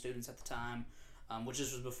hyphen students at the time. Which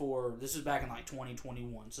this was back in like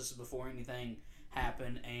 2021, so this is before anything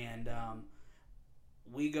happened, and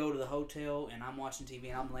we go to the hotel, and I'm watching TV,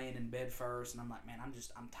 and I'm laying in bed first, and I'm like, man, I'm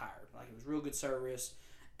tired. Like, it was real good service,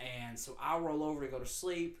 and so I roll over to go to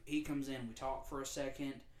sleep. He comes in, we talk for a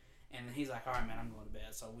second, And then he's like, all right, man, I'm going to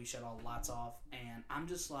bed. So we shut all the lights off, and I'm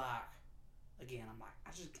just like, again, I'm like,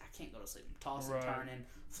 I can't go to sleep. I'm tossing, turning,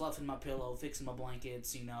 fluffing my pillow, fixing my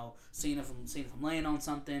blankets, you know, seeing if I'm laying on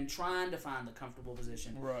something, trying to find the comfortable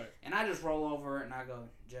position. Right. And I just roll over and I go,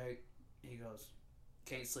 Jake, he goes,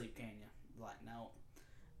 can't sleep, can you? I'm like, no.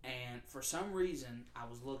 And for some reason, I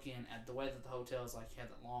was looking at the way that the hotel is, like, you have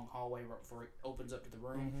that long hallway right before it opens up to the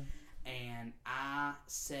room. And I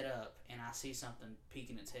set up and I see something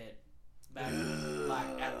peeking its head back,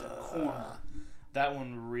 like, at the corner. That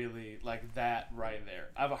one really, like, that right there.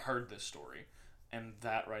 I've heard this story, and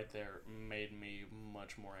that right there made me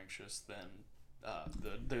much more anxious than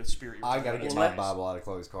the spirit. I gotta get my Bible out of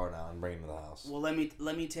Chloe's car now and bring it to the house. Well, let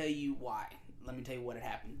me tell you why. Let me tell you what had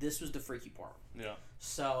happened. This was the freaky part. Yeah.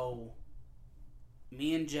 So,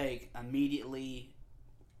 me and Jake immediately,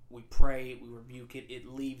 we pray, we rebuke it. It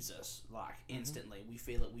leaves us, like, instantly. We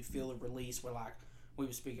feel it. We feel a release. We're like, we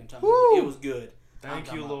were speaking tongues. Woo! It was good.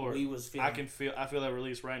 Thank you, Lord. We was feeling, I feel that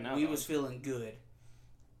release right now. We was feeling good.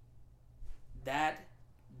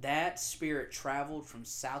 That spirit traveled from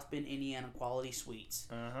South Bend, Indiana Quality Suites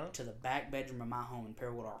to the back bedroom of my home in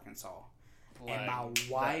Pearwood, Arkansas. And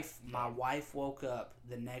my wife woke up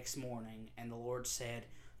the next morning, and the Lord said,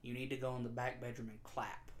 "You need to go in the back bedroom and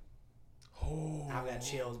clap." Oh. I got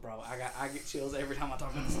chills, bro. I get chills every time I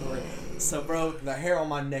talk about the story. So, bro, the hair on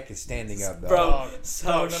my neck is standing up, bro.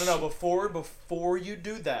 So no. Before you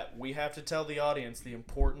do that, we have to tell the audience the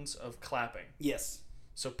importance of clapping. Yes.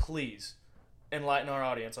 So please enlighten our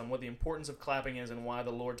audience on what the importance of clapping is and why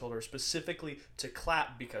the Lord told her specifically to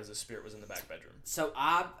clap because the spirit was in the back bedroom. So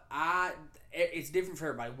it's different for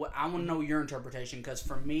everybody. I want to know your interpretation, because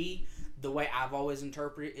for me, the way I've always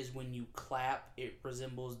interpreted is when you clap, it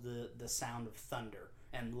resembles the sound of thunder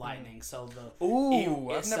and lightning. So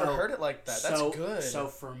I've never heard it like that. That's good. So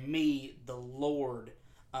for me, the Lord,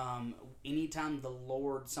 anytime the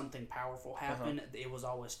Lord something powerful happened, it was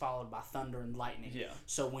always followed by thunder and lightning. Yeah.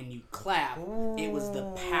 So when you clap, it was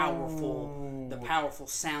the powerful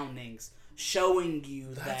soundings showing you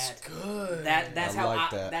that's good. That's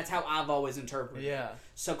how I've always interpreted. Yeah.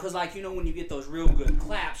 So, cause like, you know, when you get those real good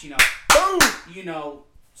claps, you know, boom, you know,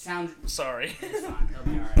 sound. Sorry. It's fine. It'll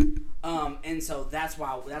be all right. And so that's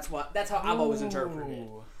how I've always interpreted it.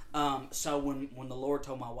 So when the Lord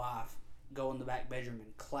told my wife, go in the back bedroom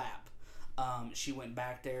and clap, she went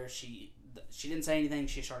back there. She didn't say anything.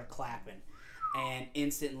 She started clapping, and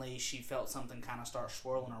instantly she felt something kind of start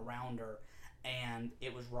swirling around her, and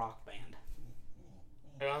it was Rock Band.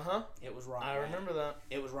 It was Rock Band. I remember that.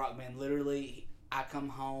 It was Rock Band. Literally, I come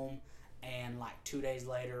home, and like 2 days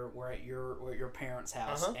later, we're at your parents'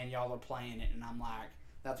 house, and y'all are playing it, and I'm like,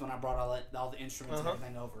 that's when I brought all the instruments and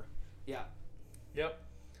everything over. Yeah. Yep.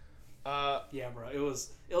 Yeah, bro. It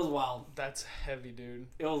was wild. That's heavy, dude.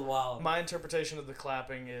 It was wild. My interpretation of the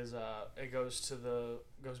clapping is it goes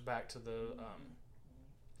back to the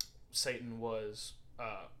Satan was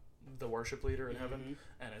the worship leader in heaven,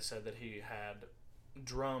 and it said that he had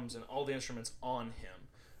drums and all the instruments on him,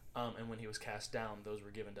 and when he was cast down, those were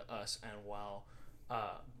given to us. And while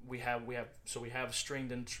we have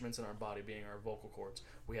stringed instruments in our body, being our vocal cords,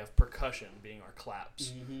 we have percussion, being our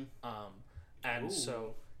claps, and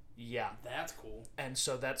so. Yeah, that's cool. And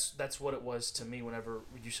so that's what it was to me whenever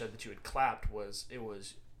you said that you had clapped.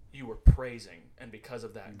 You were praising, and because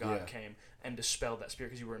of that, God came and dispelled that spirit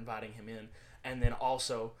because you were inviting Him in. And then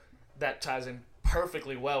also that ties in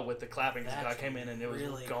perfectly well with the clapping because God came in and it was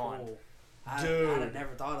really gone. Cool. Dude, I'd have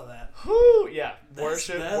never thought of that. Whoo, yeah.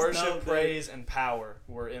 Worship, praise, and power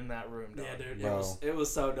were in that room, dog. Yeah, dude. It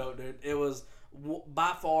was so dope, dude. It was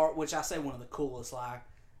by far, which I say one of the coolest. Like,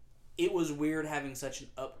 it was weird having such an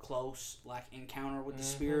up close like encounter with the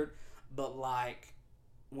spirit, but like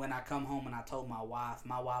when I come home and I told my wife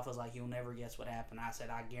was like, "You'll never guess what happened." I said,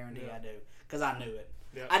 "I guarantee I do," because I knew it.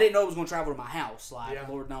 Yeah. I didn't know it was going to travel to my house. Like,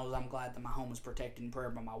 Lord knows, I'm glad that my home is protected in prayer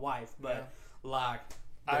by my wife. But like,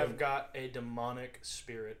 I've got a demonic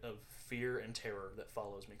spirit of fear and terror that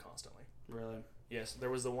follows me constantly. Really? Yes. There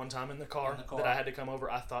was the one time in the car that I had to come over.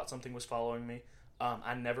 I thought something was following me.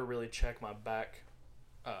 I never really checked my back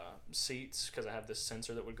seats because I have this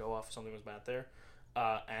sensor that would go off if something was bad there,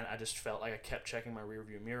 and I just felt like I kept checking my rear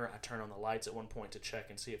view mirror. I turned on the lights at one point to check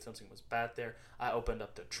and see if something was bad there. I opened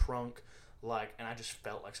up the trunk, and I just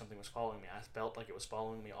felt like something was following me. I felt like it was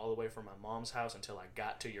following me all the way from my mom's house until I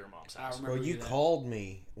got to your mom's house. Bro, you called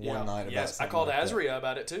me one night about something. I called like Azria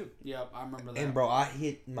about it too. Yep, I remember that. And bro, I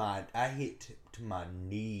hit to my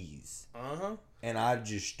knees. And I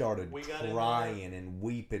just started crying and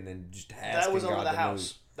weeping and just asking God to move. That was over the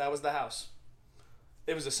house. That was the house.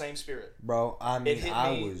 It was the same spirit. Bro, I mean, it hit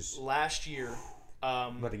me last year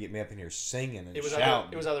About to get me up in here singing and It was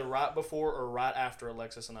shouting. either right before or right after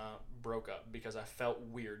Alexis and I broke up because I felt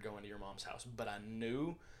weird going to your mom's house. But I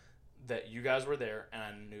knew that you guys were there, and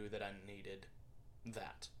I knew that I needed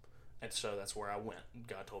that. And so that's where I went.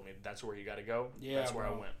 God told me that's where you got to go. Yeah, that's where I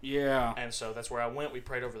bro. went. Yeah. And so that's where I went. We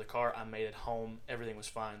prayed over the car. I made it home. Everything was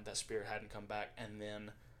fine. That spirit hadn't come back. And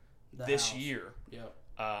then this house. year, Yep.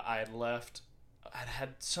 I had left. I'd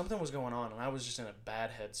had something was going on, and I was just in a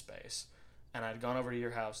bad headspace. And I'd gone over to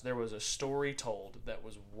your house. There was a story told that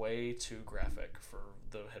was way too graphic for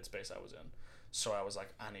the headspace I was in. So I was like,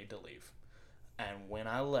 I need to leave. And when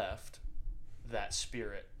I left, that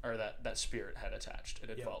spirit had attached. It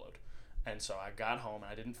had followed. And so I got home,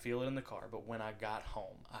 and I didn't feel it in the car. But when I got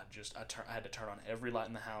home, I had to turn on every light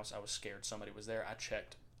in the house. I was scared somebody was there. I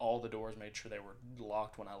checked all the doors, made sure they were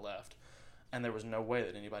locked when I left. And there was no way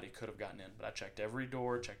that anybody could have gotten in. But I checked every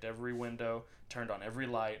door, checked every window, turned on every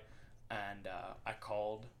light. And I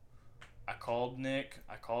called Nick,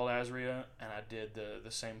 I called Azria, and I did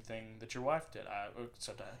the same thing that your wife did.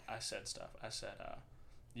 Except I said stuff. I said,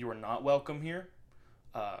 you are not welcome here.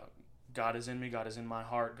 God is in me. God is in my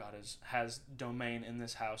heart. God has domain in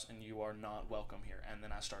this house, and you are not welcome here. And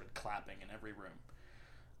then I started clapping in every room.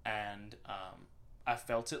 And I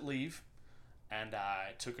felt it leave, and I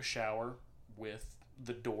took a shower with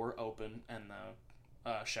the door open and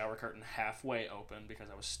the shower curtain halfway open because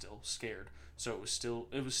I was still scared. So it was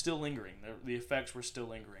still lingering. The effects were still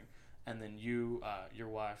lingering. And then you, your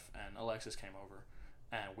wife, and Alexis came over,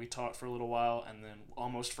 and we talked for a little while, and then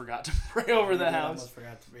almost forgot to pray over the house. Almost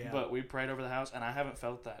forgot to pray. But we prayed over the house, and I haven't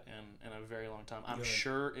felt that in a very long time. I'm Good.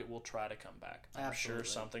 sure it will try to come back. I'm Absolutely.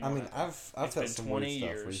 sure something. I will mean, happen. I've It's felt been some 20 weird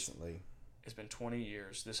years. stuff recently. It's been 20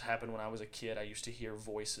 years. This happened when I was a kid. I used to hear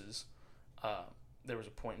voices. There was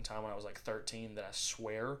a point in time when I was like 13 that I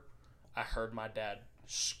swear I heard my dad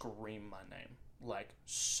scream my name, like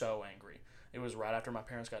so angry. It was right after my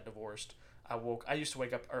parents got divorced. I used to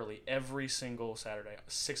wake up early every single Saturday,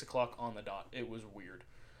 6 o'clock on the dot. It was weird.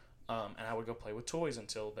 And I would go play with toys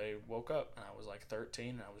until they woke up. And I was like 13,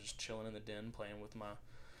 and I was just chilling in the den playing with my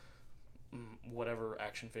whatever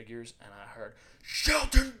action figures. And I heard,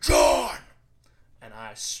 "Shelton John!" And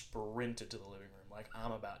I sprinted to the living room like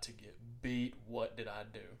I'm about to get beat. What did I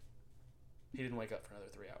do? He didn't wake up for another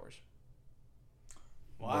 3 hours.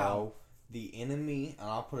 Wow. Bro, the enemy, and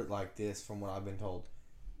I'll put it like this from what I've been told.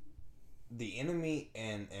 The enemy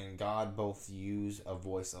and God both use a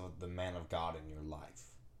voice of the man of God in your life.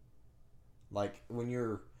 Like,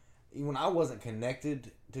 when I wasn't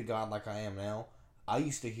connected to God like I am now, I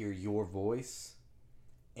used to hear your voice,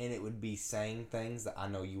 and it would be saying things that I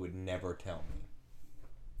know you would never tell me.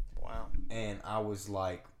 Wow. And I was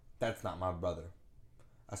like, that's not my brother.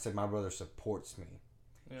 I said, my brother supports me.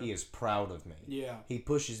 Yeah. He is proud of me. Yeah. He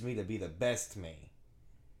pushes me to be the best me.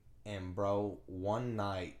 And bro, one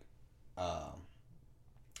night,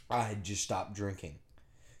 I had just stopped drinking.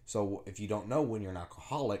 So if you don't know, when you're an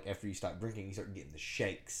alcoholic, after you stop drinking, you start getting the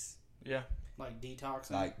shakes. Yeah. Like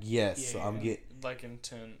detoxing. Like, yes, so Yeah. I'm getting... Like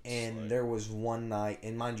intense. And like, there was one night,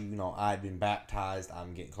 and mind you, I had been baptized.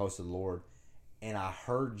 I'm getting close to the Lord. And I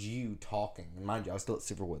heard you talking. And mind you, I was still at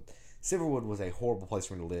Silverwood. Silverwood was a horrible place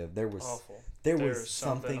for me to live. There was awful. there There was is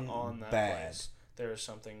something something on that bad. place. There is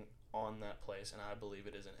something on that place, and I believe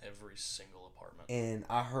it is in every single apartment. And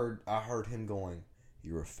I heard him going,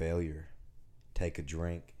 "You're a failure. Take a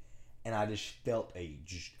drink." And I just felt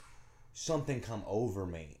something come over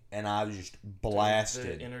me, and I was just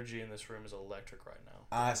blasted. The energy in this room is electric right now.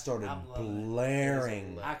 I started I'm loving it.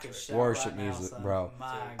 blaring I could shout worship right now, music, son. bro.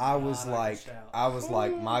 My I was God, like, could shout. I was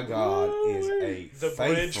like, my God is a The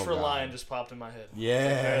bridge faithful for God. Lion just popped in my head. Yeah.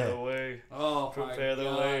 Prepare the way. Oh, Prepare my the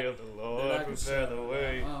God. way of the Dude, Lord. I could Prepare shout the right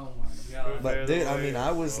way. now. Oh my God. But Prepare dude, the I way mean, of I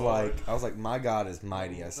the was Lord. like, my God is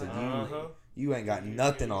mighty. I said, Uh-huh. you ain't got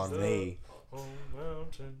nothing on me. Oh,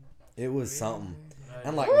 mountain. It was something. Right.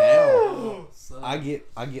 And like now, Oh, son. I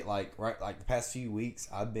get like the past few weeks,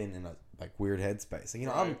 I've been in a like weird headspace.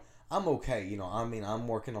 Right. I'm okay. I mean, I'm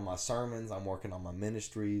working on my sermons. I'm working on my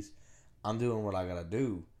ministries. I'm doing what I gotta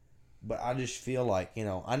do. But I just feel like,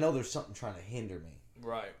 I know there's something trying to hinder me.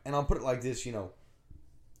 Right. And I'll put it like this,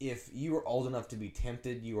 if you are old enough to be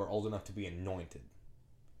tempted, you are old enough to be anointed.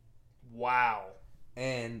 Wow.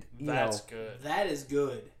 And, That's good. That is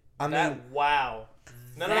good. I mean, That wow.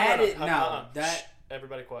 No. That Shh,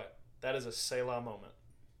 everybody quiet. That is a Selah moment.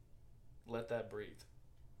 Let that breathe.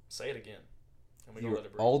 Say it again. And we gonna you're let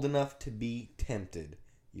it breathe. old enough to be tempted.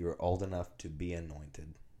 You are old enough to be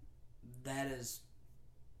anointed. that is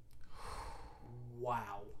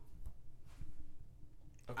wow.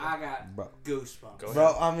 I got Bro. goosebumps. Go ahead.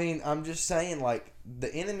 Bro, I mean, I'm just saying, like,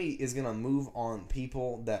 the enemy is going to move on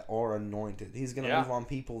people that are anointed. He's going to move on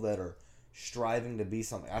people that are striving to be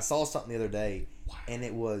something. I saw something the other day, and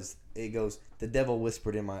it goes, the devil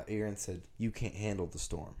whispered in my ear and said, you can't handle the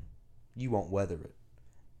storm. You won't weather it.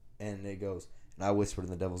 And it goes, and I whispered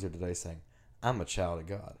in the devil's ear today saying, I'm a child of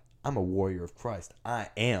God. I'm a warrior of Christ. I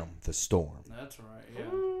am the storm. That's right,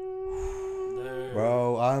 yeah. Dude,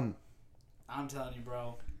 Bro, I'm telling you,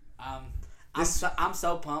 bro. I'm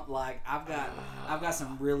so pumped. Like I've got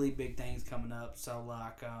some really big things coming up. So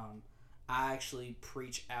like I actually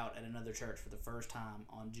preach out at another church for the first time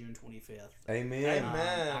on June 25th. Amen.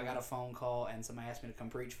 Amen. I got a phone call and somebody asked me to come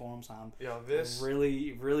preach for them. So I'm this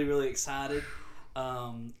really excited.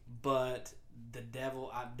 But the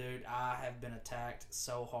devil, I have been attacked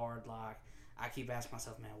so hard. Like I keep asking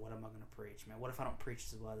myself, man, what am I going to preach? Man, what if I don't preach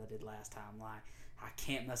as well as I did last time? Like I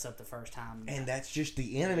can't mess up the first time. And that's just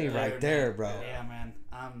the enemy Yeah, right man. there, bro. Yeah, man.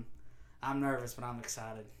 I'm nervous, but I'm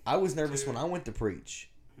excited. I was nervous when I went to preach.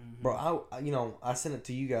 Mm-hmm. Bro, I sent it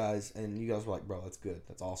to you guys, and you guys were like, bro, that's good.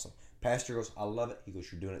 That's awesome. Pastor goes, I love it. He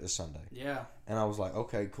goes, you're doing it this Sunday. Yeah. And I was like,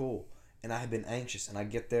 okay, cool. And I had been anxious, and I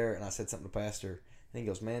get there, and I said something to Pastor, and he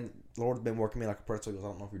goes, man, the Lord's been working me like a pretzel. He goes, I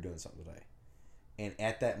don't know if you're doing something today. And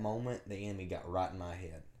at that moment, the enemy got right in my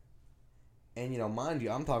head. And, mind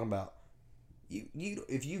you, I'm talking about,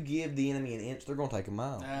 if you give the enemy an inch, they're going to take a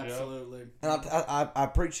mile. Absolutely. And I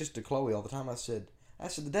preach this to Chloe all the time. I said,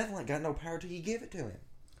 the devil ain't got no power till you give it to him.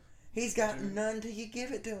 He's got none till you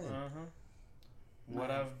give it to him. What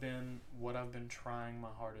I've been trying my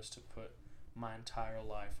hardest to put my entire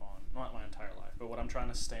life on, not my entire life, but what I'm trying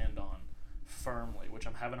to stand on firmly, which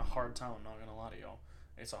I'm having a hard time, I'm not going to lie to y'all.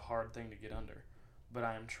 It's a hard thing to get under. But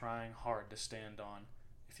I am trying hard to stand on,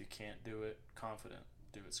 if you can't do it confident,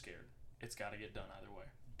 do it scared. It's got to get done either way.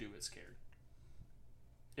 Do it scared.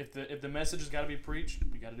 If the message has got to be preached,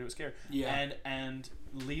 you got to do it scared. Yeah. And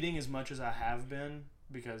leading as much as I have been,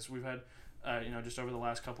 because we've had, just over the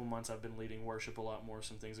last couple months, I've been leading worship a lot more.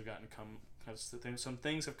 Some things some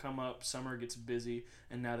things have come up. Summer gets busy,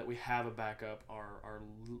 and now that we have a backup,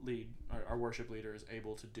 our worship leader is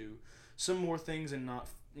able to do some more things and not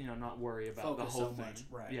worry about Focus the whole so thing. much,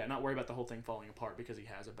 right. Yeah, not worry about the whole thing falling apart because he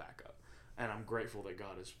has a backup. And I'm grateful that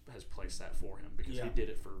God has placed that for him because he did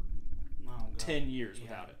it for 10 years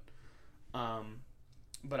without it.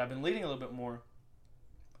 But I've been leading a little bit more,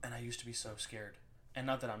 and I used to be so scared. And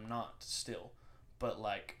not that I'm not still, but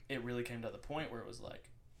like it really came to the point where it was like,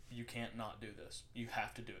 you can't not do this. You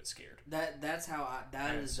have to do it scared. That's how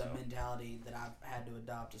that is the mentality that I've had to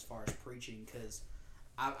adopt as far as preaching, because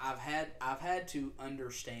I've had to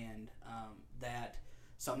understand that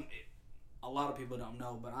a lot of people don't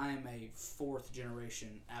know, but I am a 4th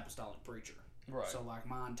generation apostolic preacher. Right. So like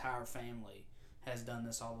my entire family has done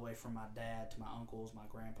this all the way from my dad to my uncles, my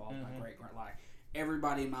grandpa, my great like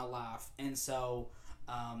everybody in my life, and so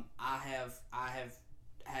I have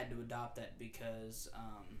had to adopt that because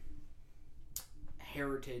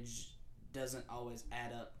heritage doesn't always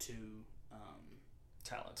add up to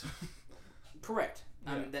talent. Correct.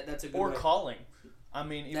 I mean that's a good or way. calling. I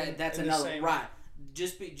mean, even that's in another the same right.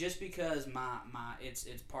 Just because my it's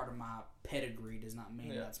part of my pedigree does not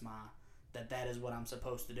mean that is what I'm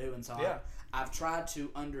supposed to do. And so I've tried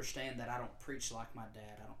to understand that I don't preach like my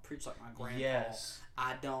dad. I don't preach like my grandpa. Yes.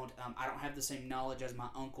 I don't have the same knowledge as my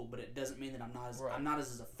uncle, but it doesn't mean that I'm not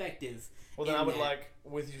as effective. Well, then I would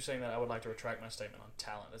with you saying that, I would like to retract my statement on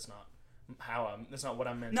talent. That's not that's not what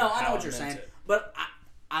I meant. No, I know what you're saying, but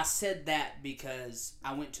I said that because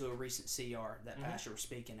I went to a recent CR that Pastor was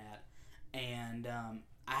speaking at, and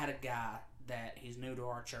I had a guy that he's new to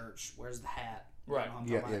our church, wears the hat. Right.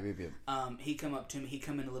 Yeah. He come up to me. He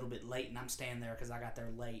come in a little bit late, and I'm standing there because I got there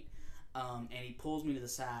late. And he pulls me to the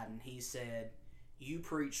side, and he said, "You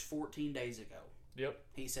preached 14 days ago." Yep.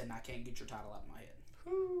 He said, "And I can't get your title out of my head."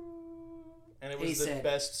 And it was the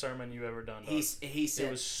best sermon you ever done. He said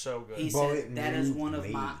it was so good. He said that is one of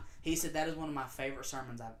my. He said that is one of my favorite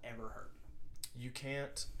sermons I've ever heard. You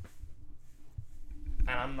can't.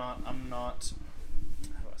 And I'm not.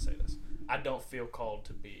 How do I say this? I don't feel called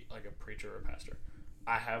to be like a preacher or a pastor.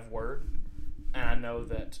 I have word, and I know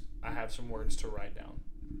that I have some words to write down.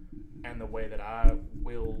 And the way that I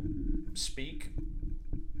will speak,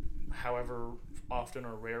 however often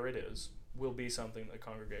or rare it is, will be something that the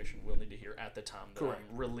congregation will need to hear at the time that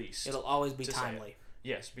I'm released. It'll always be timely.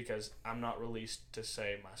 Yes, because I'm not released to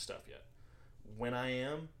say my stuff yet. When I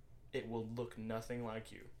am, it will look nothing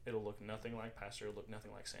like you. It'll look nothing like Pastor. It'll look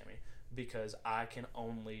nothing like Sammy. Because I can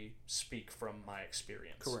only speak from my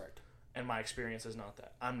experience. Correct. And my experience is not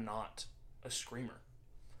that. I'm not a screamer.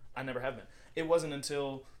 I never have been. It wasn't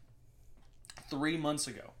until 3 months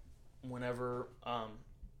ago, whenever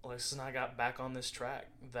Alexis and I got back on this track,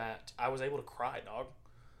 that I was able to cry, dog.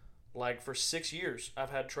 Like, for 6 years,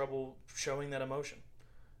 I've had trouble showing that emotion.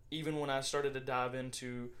 Even when I started to dive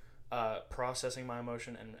into processing my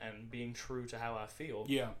emotion and being true to how I feel,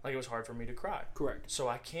 like, it was hard for me to cry. Correct. So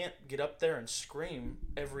I can't get up there and scream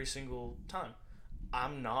every single time.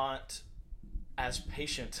 I'm not as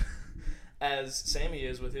patient as Sammy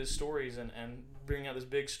is with his stories and bringing out this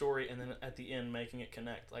big story and then at the end making it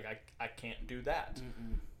connect. Like, I can't do that.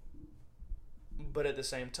 Mm-mm. But at the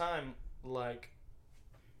same time, like,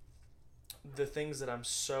 the things that I'm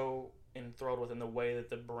so enthralled with and the way that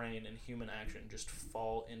the brain and human action just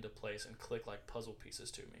fall into place and click like puzzle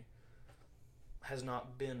pieces to me has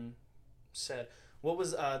not been said. What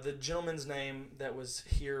was the gentleman's name that was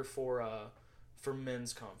here for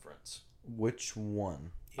men's conference? Which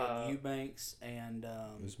one? Eubanks and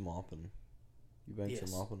It was Maupin. Eubanks yes.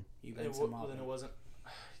 and Maupin. Eubanks Then and Maupin. it wasn't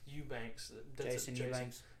Eubanks. Jason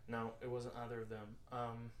Eubanks. No, it wasn't either of them.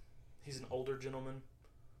 He's an older gentleman.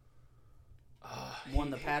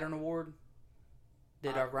 Won the Pattern Award.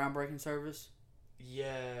 Did our groundbreaking service.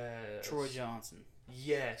 Yes. Troy Johnson.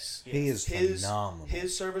 Yes. He is phenomenal.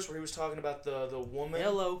 His service where he was talking about the woman.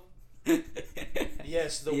 Hello.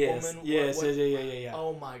 Yes, the yes. woman. Yes. Yeah.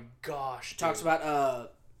 Oh my gosh. Dude. Talks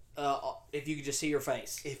about if you could just see your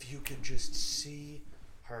face. If you can just see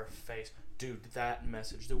her face, dude. That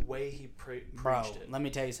message, the way he preached it. Let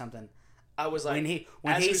me tell you something. I was like,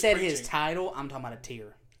 when he said his title, I'm talking about a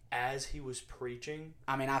tear. As he was preaching,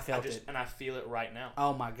 I mean, I felt it, and I feel it right now.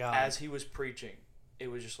 Oh my God! As he was preaching,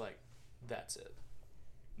 it was just like, that's it.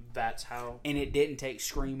 That's how. And it didn't take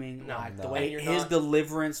screaming. No, the way his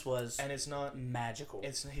deliverance was, and it's not magical.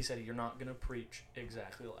 He said you're not gonna preach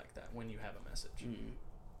exactly like that when you have a message. Mm-mm.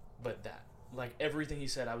 But that, like, everything he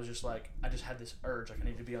said, I was just like, I just had this urge, like, I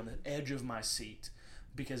needed to be on the edge of my seat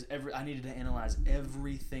because I needed to analyze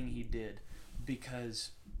everything he did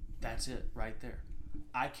because that's it right there.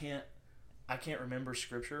 I can't remember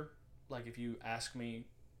scripture. Like, if you ask me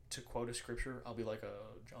to quote a scripture, I'll be like,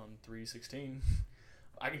 John 3:16.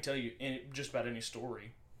 I can tell you just about any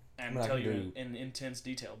story and tell you in intense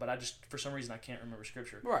detail, but I just, for some reason, I can't remember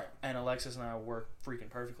scripture. Right. And Alexis and I work freaking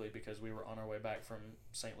perfectly because we were on our way back from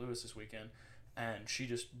St. Louis this weekend, and she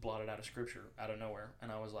just blotted out a scripture out of nowhere,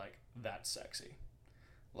 and I was like, that's sexy.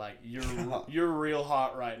 Like, you're real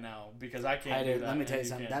hot right now because I can't do that. Let me tell you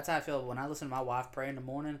something. That's how I feel when I listen to my wife pray in the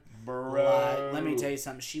morning. Bro. Like, let me tell you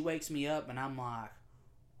something. She wakes me up and I'm like,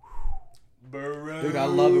 bro. Dude, I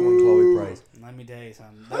love it when Chloe prays. Let me tell you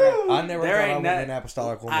something. I never thought I would be an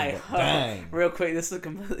apostolic woman, but dang. Real quick, this is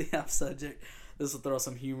completely off subject. This will throw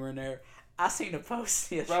some humor in there. I seen a post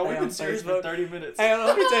yesterday Bro, we've been on serious Facebook. for 30 minutes. Hey,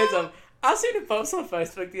 let me tell you something. I seen a post on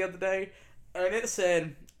Facebook the other day, and it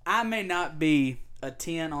said, I may not be a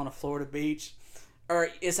 10 on a Florida beach, or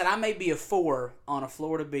it said I may be a 4 on a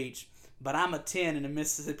Florida beach, but I'm a 10 in a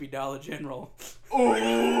Mississippi Dollar General.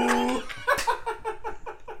 Ooh.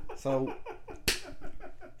 So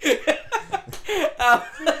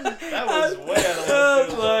That was way out of left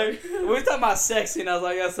field. Like, we were talking about sexy, and I was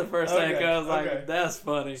like, that's the first thing. I was like, that's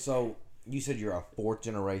funny. So you said you're a 4th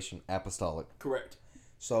generation apostolic. Correct.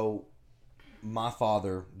 So my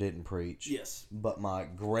father didn't preach. Yes. But my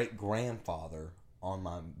great grandfather on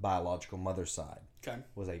my biological mother's side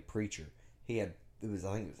was a preacher. He had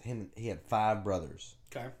he had 5 brothers.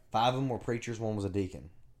 Okay. 5 of them were preachers, 1 was a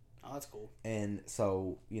deacon. Oh, that's cool. And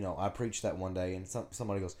so, I preached that one day, and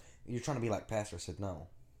somebody goes, "You're trying to be like pastor." I said, "No."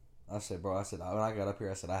 I said, "Bro," when I got up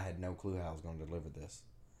here, I said, I had no clue how I was going to deliver this.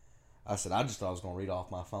 I said, I just thought I was going to read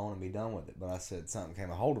off my phone and be done with it. But I said, something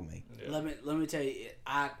came a hold of me. Yeah. Let me tell you,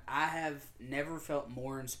 I have never felt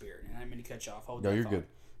more in spirit. And I didn't mean to cut you off. No, you're good.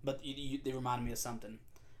 But they reminded me of something.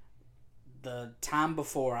 The time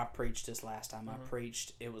before I preached this last time, I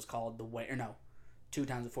preached, it was called 2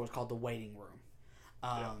 times before, it's called The Waiting Room.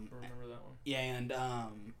 I remember that one. Yeah, and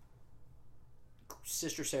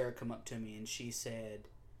Sister Sarah come up to me and she said,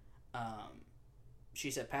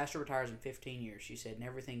 Pastor retires in 15 years. She said, and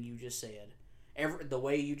everything you just said, the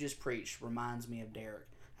way you just preached reminds me of Derek.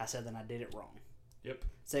 I said, then I did it wrong. Yep.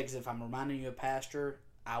 Said, because if I'm reminding you of Pastor,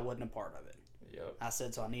 I wasn't a part of it. Yep. I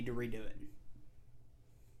said, so I need to redo it.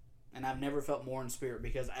 And I've never felt more in spirit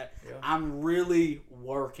because I'm really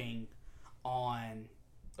working on...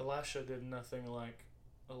 Elisha did nothing like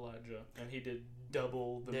Elijah, and he did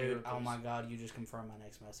double the Dude, miracles. oh my God, you just confirmed my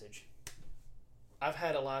next message. I've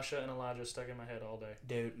had Elisha and Elijah stuck in my head all day.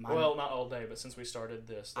 Dude, well, not all day, but since we started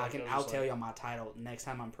this. I'll tell y'all my title. Next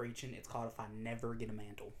time I'm preaching, it's called If I Never Get a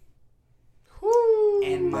Mantle. Whoo!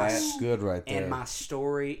 And my That's good right there. And my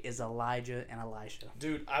story is Elijah and Elisha.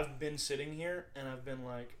 Dude, I've been sitting here and I've been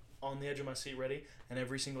like on the edge of my seat ready, and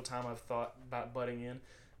every single time I've thought about butting in,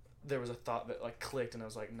 there was a thought that like clicked, and I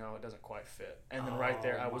was like, no, it doesn't quite fit. And then right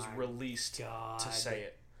there, I was my released God. to say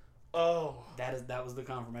it. Oh, That was the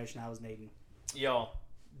confirmation I was needing. y'all,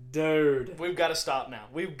 Dude. we've got to stop now.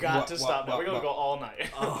 We've got to stop now. We're gonna go all night.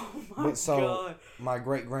 Oh my But so God. my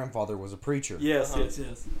great grandfather was a preacher. Yes, Uh-huh.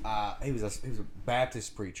 yes. He was a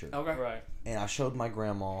Baptist preacher. Okay. Right. And I showed my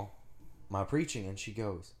grandma my preaching, and she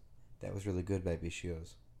goes, "That was really good, baby." She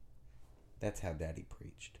goes, "That's how Daddy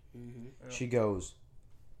preached." Mm-hmm. Yeah. She goes,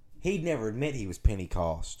 "He'd never admit he was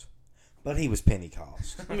Pentecost, but he was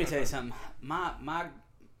Pentecost." Let me tell you something.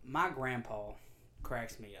 My grandpa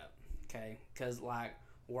cracks me up, okay? Because, like,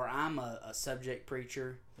 where I'm a subject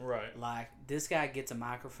preacher, Right. like, this guy gets a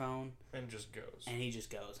microphone And just goes. and he just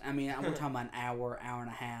goes. I mean, we're talking about an hour and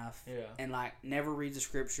a half. Yeah. And, like, never reads the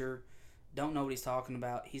scripture, don't know what he's talking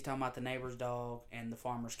about. He's talking about the neighbor's dog and the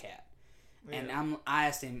farmer's cat. And Yeah. I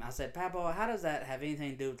asked him, I said, Papa, how does that have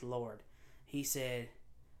anything to do with the Lord? He said,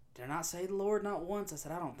 did I not say the Lord not once? I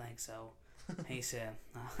said, I don't think so. He said,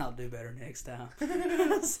 I'll do better next time.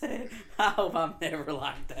 I said, I hope I'm never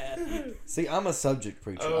like that. See, I'm a subject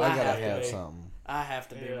preacher. Oh, I I gotta have to have be. something. I have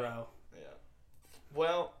to be, Yeah. bro. Yeah.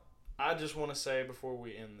 Well, I just want to say before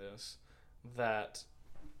we end this that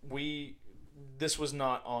this was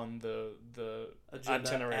not on the Agenda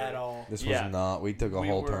itinerary at all. This Yeah. was not. We took a We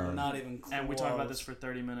whole were turn. Not even close. And we talked about this for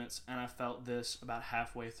 30 minutes, and I felt this about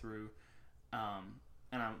halfway through, and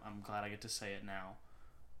I'm glad I get to say it now.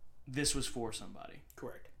 This was for somebody.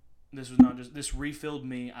 Correct. This was not just, this refilled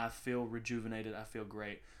me. I feel rejuvenated. I feel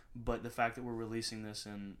great. But the fact that we're releasing this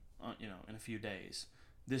in a few days,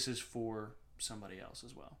 this is for somebody else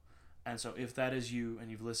as well. And so if that is you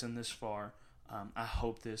and you've listened this far, I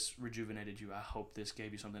hope this rejuvenated you. I hope this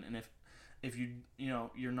gave you something. And if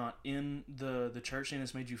you're not in the church and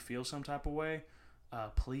it's made you feel some type of way,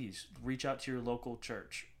 please reach out to your local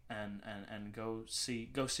church and go see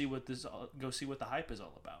what the hype is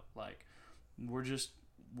all about. Like, we're just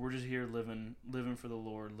here living for the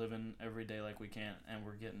Lord, living every day like we can, and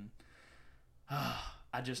we're getting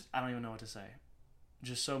I don't even know what to say.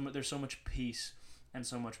 Just there's so much peace and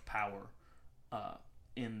so much power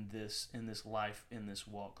in this life, in this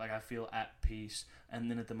walk. Like, I feel at peace,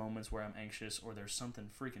 and then at the moments where I'm anxious or there's something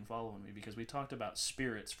freaking following me, because we talked about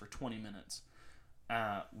spirits for 20 minutes.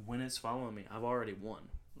 When it's following me, I've already won.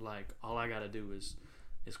 Like, all I gotta do is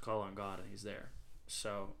call on God and He's there.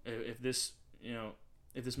 So if this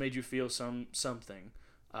made you feel something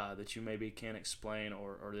that you maybe can't explain,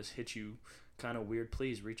 or this hit you kind of weird,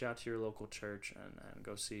 please reach out to your local church and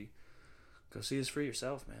go see this for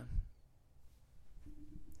yourself, man.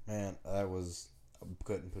 Man, I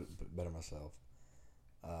couldn't put it better myself.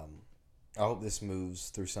 I hope this moves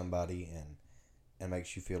through somebody and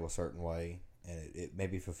makes you feel a certain way, and it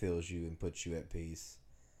maybe fulfills you and puts you at peace.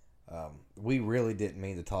 We really didn't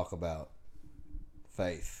mean to talk about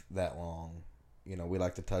faith that long. We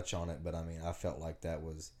like to touch on it, but I mean, I felt like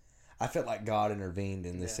God intervened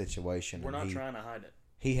in this situation. We're and not trying to hide it.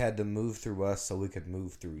 He had to move through us so we could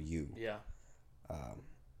move through you. Yeah.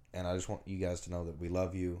 And I just want you guys to know that we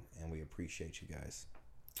love you and we appreciate you guys.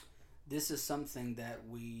 This is something that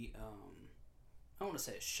we, I don't want to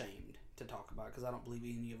say ashamed to talk about, because I don't believe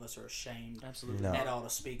any of us are ashamed Absolutely. No. at all to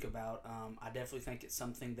speak about. I definitely think it's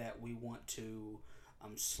something that we want to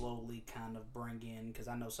slowly kind of bring in, because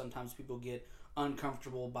I know sometimes people get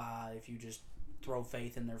uncomfortable by if you just throw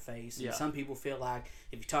faith in their face. And Yeah. some people feel like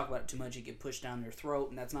if you talk about it too much, you get pushed down their throat,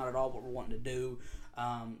 and that's not at all what we're wanting to do.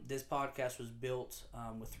 This podcast was built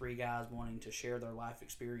with three guys wanting to share their life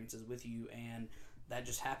experiences with you, and that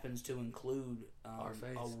just happens to include Our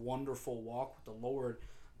faith. a wonderful walk with the Lord.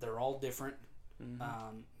 They're all different.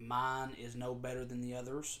 Mm-hmm. Mine is no better than the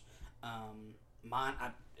others.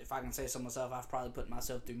 If I can say so myself, I've probably put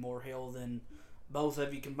myself through more hell than both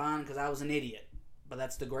of you combined, because I was an idiot. But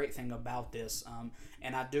that's the great thing about this.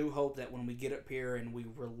 And I do hope that when we get up here and we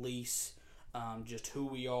release just who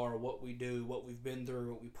we are, what we do, what we've been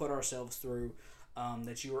through, what we put ourselves through,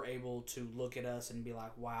 that you are able to look at us and be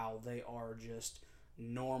like, wow, they are just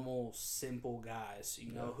normal, simple guys,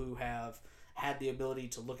 who have had the ability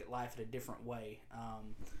to look at life in a different way.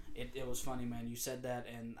 It was funny, man. You said that,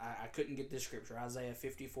 and I couldn't get this scripture. Isaiah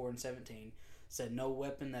 54:17 said, no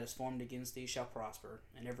weapon that is formed against thee shall prosper,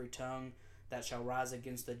 and every tongue that shall rise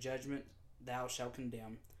against the judgment thou shalt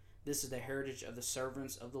condemn. This is the heritage of the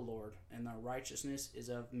servants of the Lord, and their righteousness is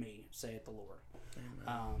of me, saith the Lord.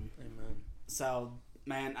 Amen. Amen. So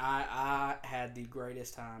Man, I had the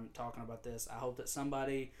greatest time talking about this. I hope that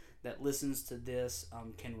somebody that listens to this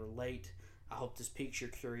can relate. I hope this piques your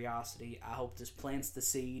curiosity. I hope this plants the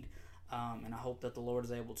seed. And I hope that the Lord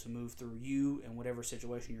is able to move through you in whatever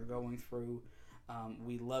situation you're going through.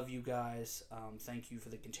 We love you guys. Thank you for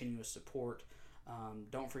the continuous support.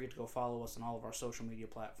 Don't forget to go follow us on all of our social media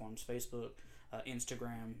platforms, Facebook,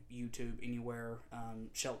 Instagram, YouTube, anywhere.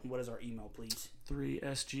 Shelton, what is our email, please?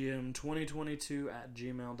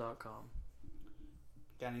 3sgm2022@gmail.com.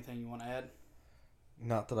 Got anything you want to add?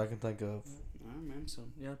 Not that I can think of. All right, man. So,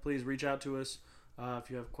 yeah, please reach out to us if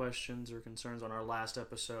you have questions or concerns. On our last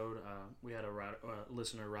episode, we had a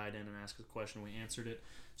listener write in and ask a question. We answered it.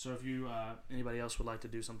 So if you anybody else would like to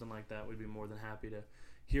do something like that, we'd be more than happy to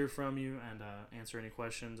hear from you and answer any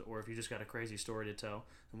questions. Or if you just got a crazy story to tell,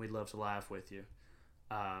 then we'd love to laugh with you.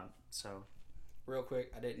 So, real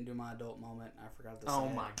quick, I didn't do my adult moment. I forgot to say oh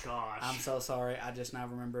it. my gosh, I'm so sorry. I just now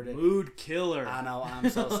remembered it. mood killer. I know. I'm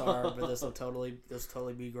so sorry, but this will totally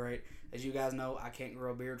be great. As you guys know, I can't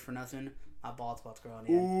grow a beard for nothing. My bald's about to grow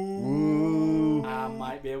in. Ooh. I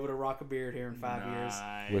might be able to rock a beard here in 5 years.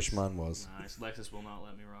 Wish mine was. Nice. Lexus will not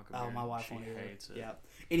let me rock a beard. Oh, my wife She won't either. hates it. Yeah.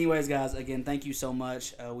 Anyways, guys, again, thank you so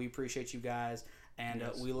much. We appreciate you guys, and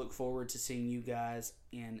Yes. we look forward to seeing you guys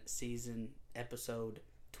in episode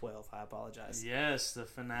 12. I apologize. Yes, the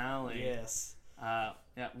finale. Yes. Yeah,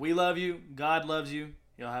 we love you. God loves you.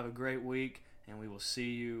 Y'all have a great week, and we will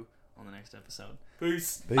see you on the next episode.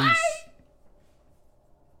 Peace. Peace.